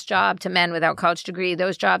middle-class job to men without college degree,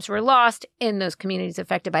 those jobs were lost in those communities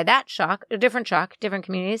affected by that shock, different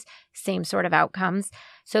communities, same sort of outcomes.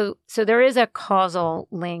 So there is a causal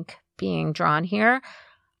link being drawn here.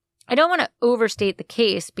 I don't want to overstate the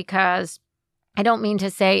case because I don't mean to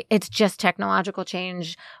say it's just technological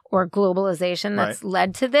change or globalization that's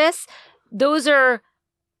led to this. I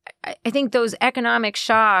think those economic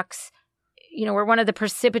shocks, were one of the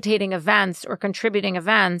precipitating events or contributing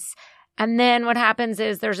events. And then what happens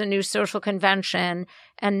is there's a new social convention.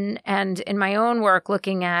 And in my own work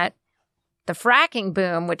looking at the fracking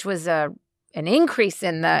boom, which was an increase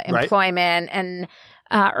in the employment and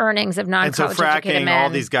earnings of non-college educated fracking, men. all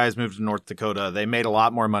these guys moved to North Dakota. They made a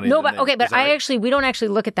lot more money. No, than but we don't actually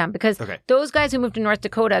look at them because those guys who moved to North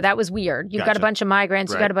Dakota, that was weird. You've got a bunch of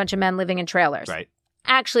migrants. You've got a bunch of men living in trailers. Right.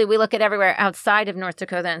 Actually, we look at everywhere outside of North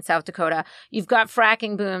Dakota and South Dakota. You've got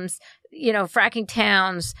fracking booms, fracking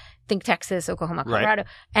towns. Think Texas, Oklahoma, Colorado.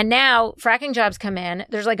 Right. And now fracking jobs come in.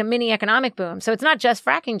 There's like a mini economic boom. So it's not just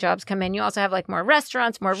fracking jobs come in. You also have like more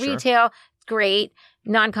restaurants, more retail. It's great.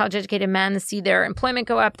 Non-college educated men see their employment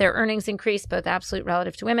go up, their earnings increase, both absolute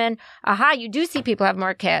relative to women. You do see people have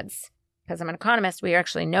more kids. Because I'm an economist, we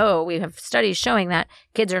actually know, we have studies showing that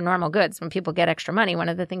kids are normal goods. When people get extra money, one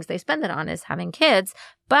of the things they spend it on is having kids.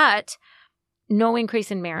 But no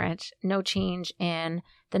increase in marriage, no change in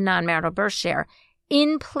the non-marital birth share.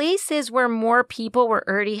 In places where more people were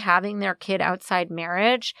already having their kid outside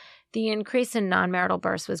marriage, the increase in non-marital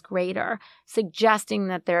births was greater, suggesting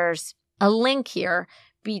that there's a link here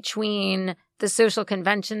between the social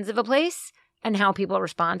conventions of a place and how people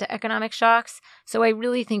respond to economic shocks. So I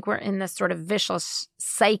really think we're in this sort of vicious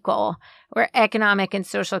cycle where economic and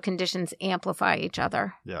social conditions amplify each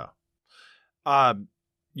other. Yeah.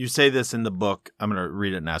 You say this in the book. I'm going to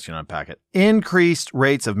read it and ask you to unpack it. Increased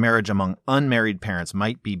rates of marriage among unmarried parents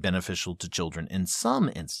might be beneficial to children in some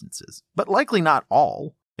instances, but likely not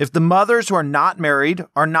all. If the mothers who are not married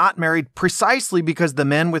precisely because the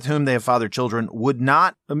men with whom they have fathered children would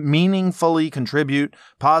not meaningfully contribute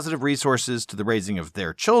positive resources to the raising of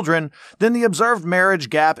their children, then the observed marriage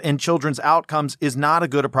gap in children's outcomes is not a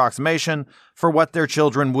good approximation for what their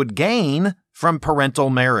children would gain from parental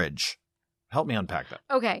marriage. Help me unpack that.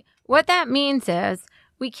 Okay. What that means is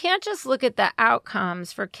we can't just look at the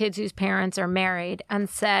outcomes for kids whose parents are married and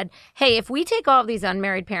said, hey, if we take all of these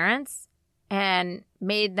unmarried parents and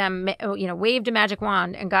made them, waved a magic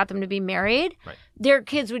wand and got them to be married, their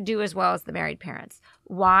kids would do as well as the married parents.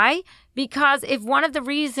 Why? Because if one of the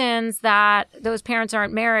reasons that those parents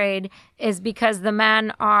aren't married is because the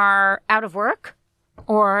men are out of work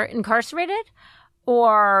or incarcerated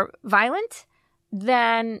or violent,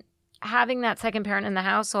 then having that second parent in the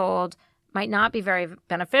household might not be very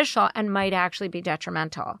beneficial and might actually be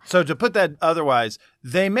detrimental. So to put that otherwise,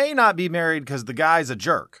 they may not be married because the guy's a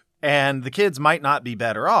jerk. And the kids might not be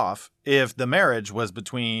better off if the marriage was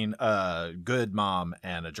between a good mom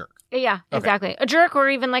and a jerk. Yeah, exactly. A jerk or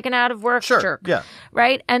even like an out-of-work jerk. Yeah.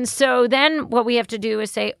 Right? And so then what we have to do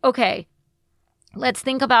is say, okay, let's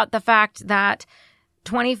think about the fact that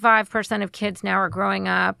 25% of kids now are growing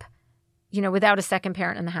up, without a second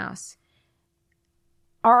parent in the house.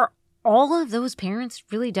 Are all of those parents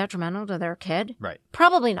really detrimental to their kid? Right.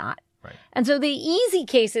 Probably not. Right. And so the easy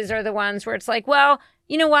cases are the ones where it's like, well,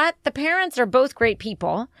 you know what? The parents are both great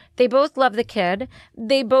people. They both love the kid.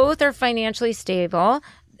 They both are financially stable.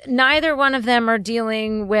 Neither one of them are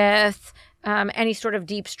dealing with any sort of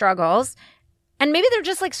deep struggles. And maybe they're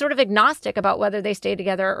just like sort of agnostic about whether they stay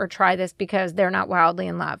together or try this because they're not wildly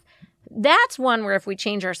in love. That's one where if we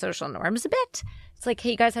change our social norms a bit, it's like,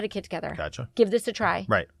 hey, you guys had a kid together. Gotcha. Give this a try.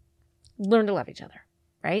 Right. Learn to love each other.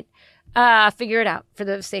 Right? Figure it out for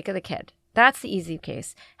the sake of the kid. That's the easy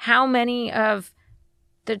case. How many of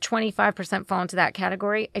the 25% fall into that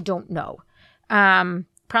category? I don't know.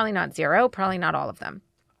 Probably not zero. Probably not all of them.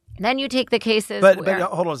 Then you take the cases But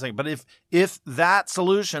hold on a second. But if that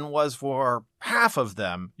solution was for half of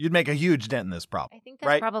them, you'd make a huge dent in this problem. I think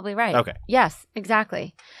that's probably right. Okay. Yes,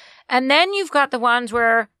 exactly. And then you've got the ones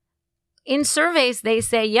where in surveys they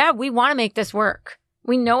say, yeah, we want to make this work.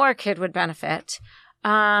 We know our kid would benefit.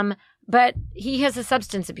 But he has a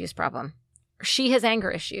substance abuse problem. She has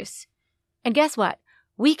anger issues. And guess what?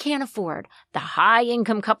 We can't afford the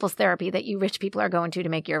high-income couples therapy that you rich people are going to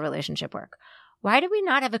make your relationship work. Why do we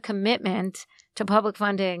not have a commitment to public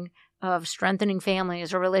funding of strengthening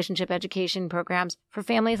families or relationship education programs for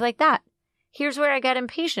families like that? Here's where I get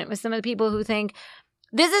impatient with some of the people who think,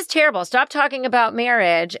 this is terrible. Stop talking about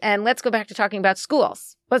marriage and let's go back to talking about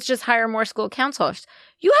schools. Let's just hire more school counselors.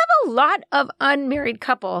 You have a lot of unmarried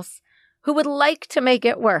couples who would like to make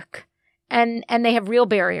it work and they have real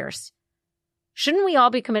barriers. Shouldn't we all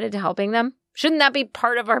be committed to helping them? Shouldn't that be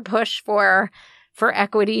part of our push for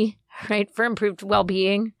equity, right? For improved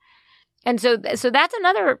well-being? And so that's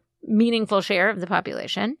another meaningful share of the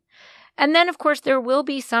population. And then, of course, there will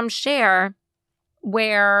be some share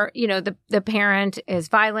where, the parent is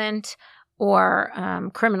violent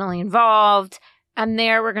or criminally involved. And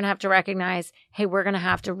there we're going to have to recognize, hey, we're going to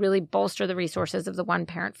have to really bolster the resources of the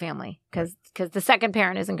one-parent family because the second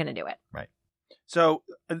parent isn't going to do it. Right. So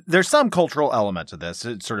there's some cultural element to this.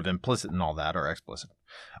 It's sort of implicit in all that or explicit.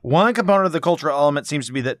 One component of the cultural element seems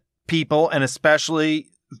to be that people, and especially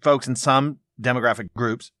folks in some demographic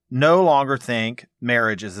groups no longer think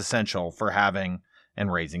marriage is essential for having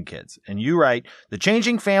and raising kids. And you write, the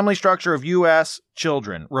changing family structure of U.S.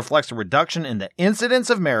 children reflects a reduction in the incidence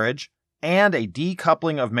of marriage and a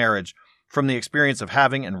decoupling of marriage from the experience of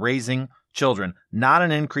having and raising children, not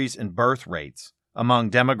an increase in birth rates among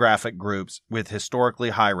demographic groups with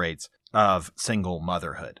historically high rates of single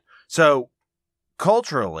motherhood. So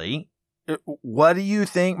culturally, what do you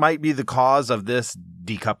think might be the cause of this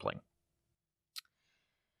decoupling?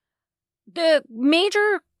 The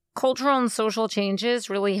major cultural and social changes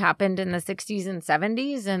really happened in the 60s and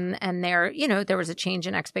 70s. And there was a change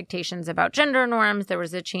in expectations about gender norms. There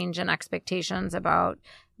was a change in expectations about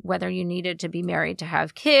whether you needed to be married to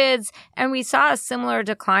have kids. And we saw a similar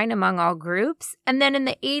decline among all groups. And then in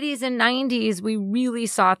the 80s and 90s, we really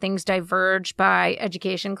saw things diverge by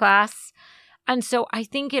education class. And so I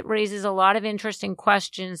think it raises a lot of interesting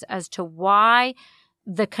questions as to why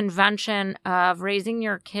the convention of raising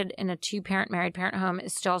your kid in a two-parent married parent home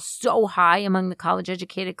is still so high among the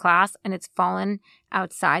college-educated class, and it's fallen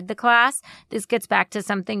outside the class. This gets back to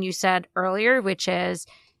something you said earlier, which is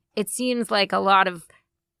it seems like a lot of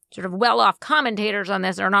sort of well-off commentators on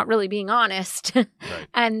this are not really being honest, right.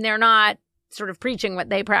 And they're not sort of preaching what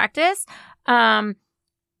they practice. A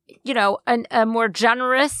more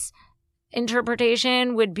generous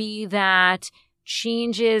interpretation would be that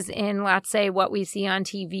changes in, let's say, what we see on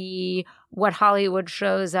TV, what Hollywood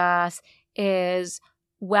shows us is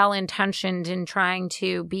well-intentioned in trying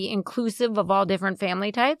to be inclusive of all different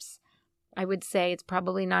family types. I would say it's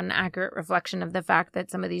probably not an accurate reflection of the fact that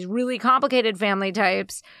some of these really complicated family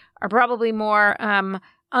types are probably more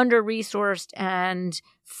under-resourced and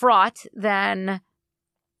fraught than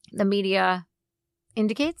the media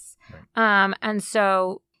indicates. Right. And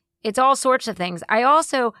so it's all sorts of things.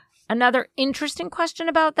 Another interesting question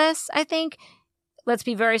about this, I think, let's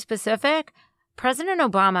be very specific. President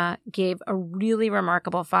Obama gave a really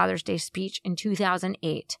remarkable Father's Day speech in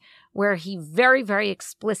 2008, where he very, very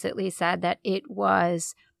explicitly said that it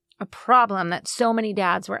was a problem that so many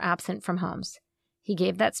dads were absent from homes. He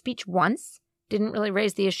gave that speech once, didn't really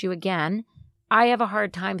raise the issue again. I have a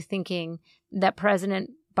hard time thinking that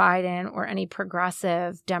President Biden or any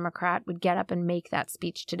progressive Democrat would get up and make that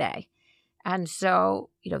speech today. And so,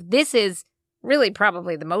 this is really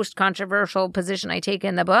probably the most controversial position I take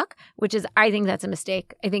in the book, which is I think that's a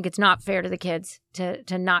mistake. I think it's not fair to the kids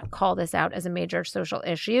to not call this out as a major social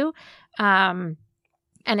issue and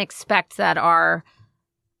expect that our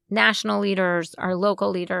national leaders, our local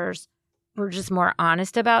leaders were just more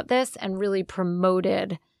honest about this and really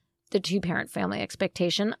promoted the two-parent family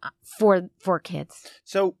expectation for kids.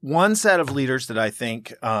 So one set of leaders that I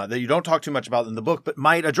think that you don't talk too much about in the book, but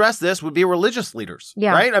might address this would be religious leaders,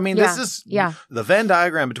 right? I mean, this is the Venn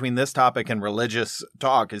diagram between this topic and religious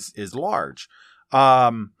talk is large.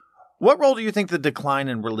 What role do you think the decline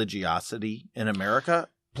in religiosity in America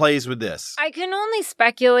plays with this? I can only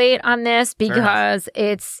speculate on this because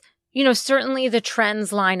it's, certainly the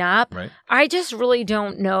trends line up. Right. I just really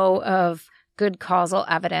don't know of good causal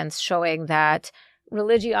evidence showing that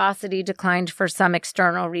religiosity declined for some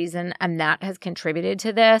external reason and that has contributed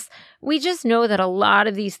to this. We just know that a lot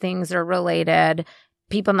of these things are related.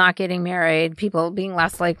 People not getting married, people being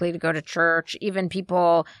less likely to go to church, even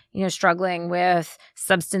people, struggling with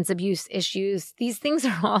substance abuse issues. These things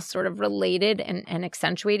are all sort of related and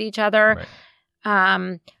accentuate each other.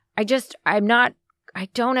 Right. I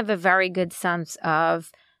don't have a very good sense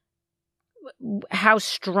of how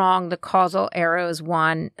strong the causal arrows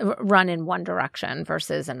run in one direction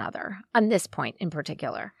versus another on this point in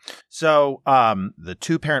particular. So the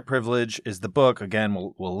two-parent privilege is the book. Again,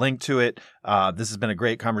 we'll link to it. This has been a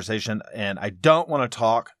great conversation, and I don't want to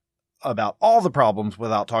talk about all the problems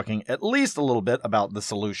without talking at least a little bit about the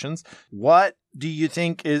solutions. What do you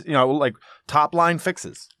think is, like top line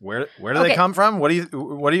fixes? Where do they come from? What do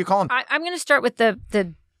you call them? I'm going to start with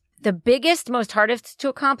the biggest, most hardest to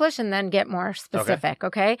accomplish and then get more specific,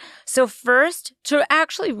 okay? So first, to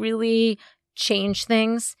actually really change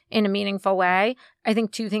things in a meaningful way, I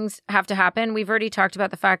think two things have to happen. We've already talked about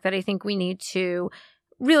the fact that I think we need to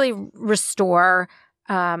really restore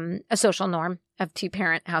a social norm of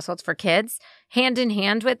two-parent households for kids. Hand in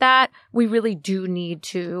hand with that, we really do need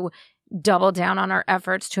to double down on our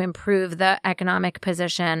efforts to improve the economic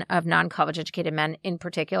position of non-college educated men in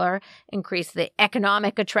particular, increase the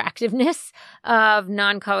economic attractiveness of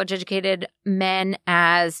non-college educated men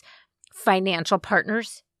as financial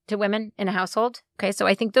partners to women in a household. Okay, so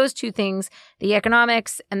I think those two things, the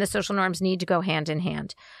economics and the social norms, need to go hand in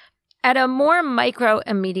hand. At a more micro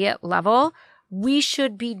immediate level, we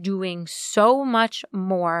should be doing so much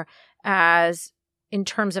more as in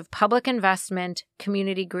terms of public investment,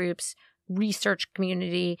 community groups, research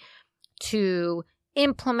community to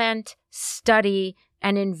implement, study,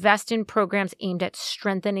 and invest in programs aimed at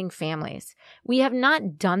strengthening families. We have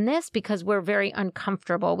not done this because we're very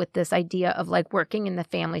uncomfortable with this idea of like working in the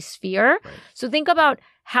family sphere. Right. So think about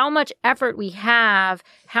how much effort we have,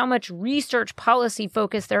 how much research policy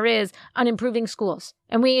focus there is on improving schools.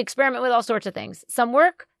 And we experiment with all sorts of things. Some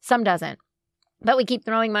work, some doesn't. But we keep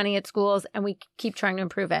throwing money at schools and we keep trying to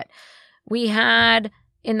improve it. We had,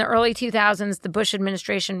 in the early 2000s, the Bush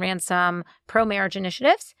administration ran some pro-marriage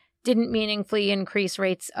initiatives, didn't meaningfully increase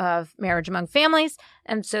rates of marriage among families.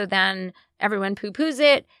 And so then everyone poo-poos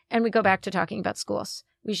it and we go back to talking about schools.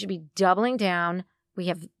 We should be doubling down. We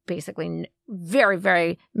have basically very,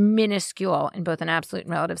 very minuscule, in both an absolute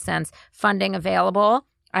and relative sense, funding available.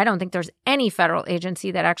 I don't think there's any federal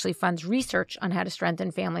agency that actually funds research on how to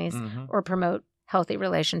strengthen families or promote healthy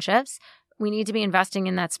relationships. We need to be investing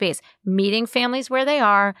in that space, meeting families where they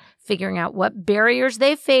are, figuring out what barriers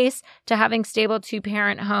they face to having stable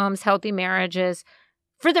two-parent homes, healthy marriages,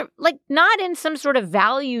 for the, like, not in some sort of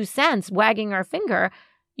value sense, wagging our finger.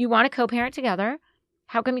 You want to co-parent together.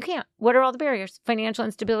 How come you can't? What are all the barriers? Financial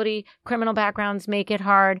instability, criminal backgrounds make it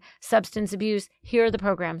hard, substance abuse. Here are the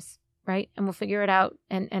programs, right? And we'll figure it out,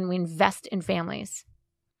 and we invest in families.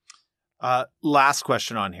 Last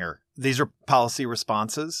question on here. These are policy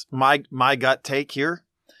responses. My gut take here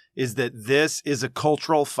is that this is a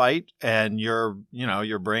cultural fight, and you're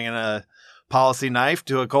bringing a policy knife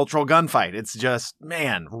to a cultural gunfight. It's just,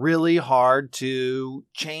 man, really hard to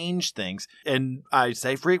change things. And I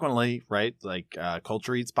say frequently, right? Like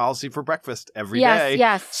culture eats policy for breakfast every day.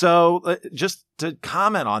 Yes. So just to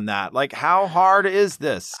comment on that, like, how hard is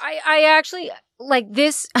this? I actually... Like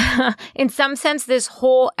this, in some sense, this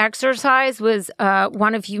whole exercise was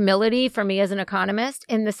one of humility for me as an economist,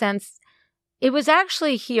 in the sense it was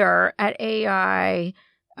actually here at AEI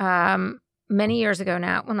many years ago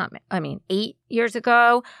now. Well, 8 years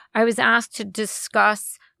ago, I was asked to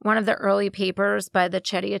discuss one of the early papers by the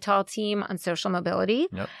Chetty et al. Team on social mobility.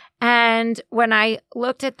 Yep. And when I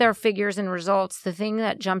looked at their figures and results, the thing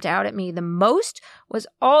that jumped out at me the most was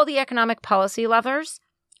all the economic policy levers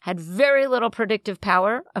had very little predictive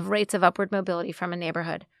power of rates of upward mobility from a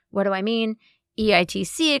neighborhood. What do I mean?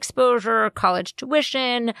 EITC exposure, college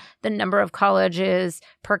tuition, the number of colleges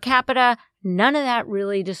per capita. None of that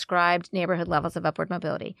really described neighborhood levels of upward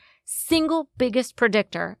mobility. Single biggest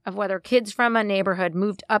predictor of whether kids from a neighborhood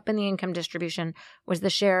moved up in the income distribution was the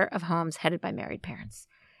share of homes headed by married parents.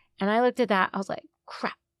 And I looked at that. I was like,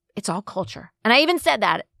 crap, it's all culture. And I even said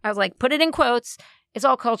that. I was like, put it in quotes. It's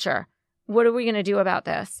all culture. What are we going to do about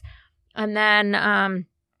this? And then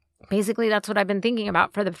basically that's what I've been thinking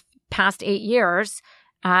about for the past 8 years.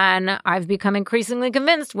 And I've become increasingly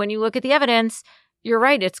convinced when you look at the evidence, you're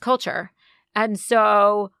right, it's culture. And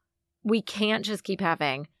so we can't just keep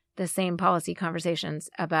having the same policy conversations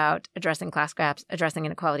about addressing class gaps, addressing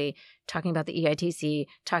inequality, talking about the EITC,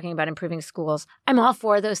 talking about improving schools. I'm all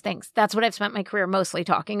for those things. That's what I've spent my career mostly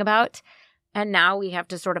talking about. And now we have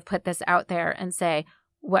to sort of put this out there and say,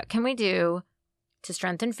 what can we do to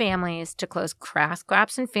strengthen families, to close class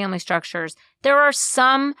gaps in family structures? There are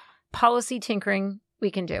some policy tinkering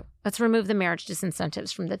we can do. Let's remove the marriage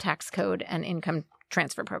disincentives from the tax code and income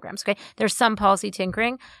transfer programs, okay? There's some policy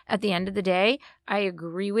tinkering. At the end of the day, I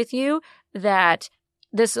agree with you that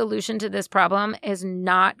the solution to this problem is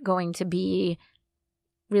not going to be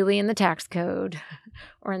really in the tax code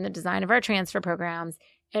or in the design of our transfer programs.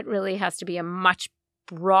 It really has to be a much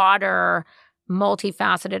broader,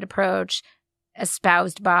 multifaceted approach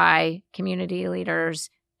espoused by community leaders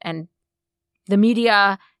and the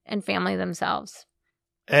media and family themselves.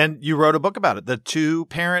 And you wrote a book about it, The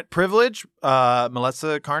Two-Parent Privilege.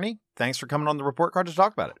 Melissa Kearney, thanks for coming on The Report Card to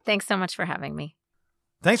talk about it. Thanks so much for having me.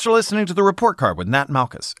 Thanks for listening to The Report Card with Nat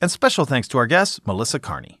Malkus. And special thanks to our guest, Melissa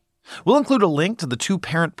Kearney. We'll include a link to The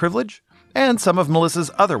Two-Parent Privilege and some of Melissa's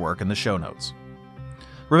other work in the show notes.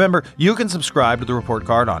 Remember, you can subscribe to The Report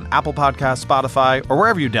Card on Apple Podcasts, Spotify, or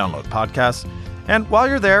wherever you download podcasts. And while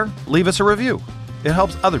you're there, leave us a review. It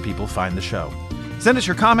helps other people find the show. Send us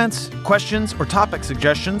your comments, questions, or topic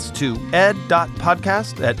suggestions to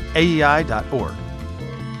ed.podcast@aei.org.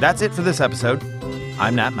 That's it for this episode.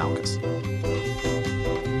 I'm Nat Malkus.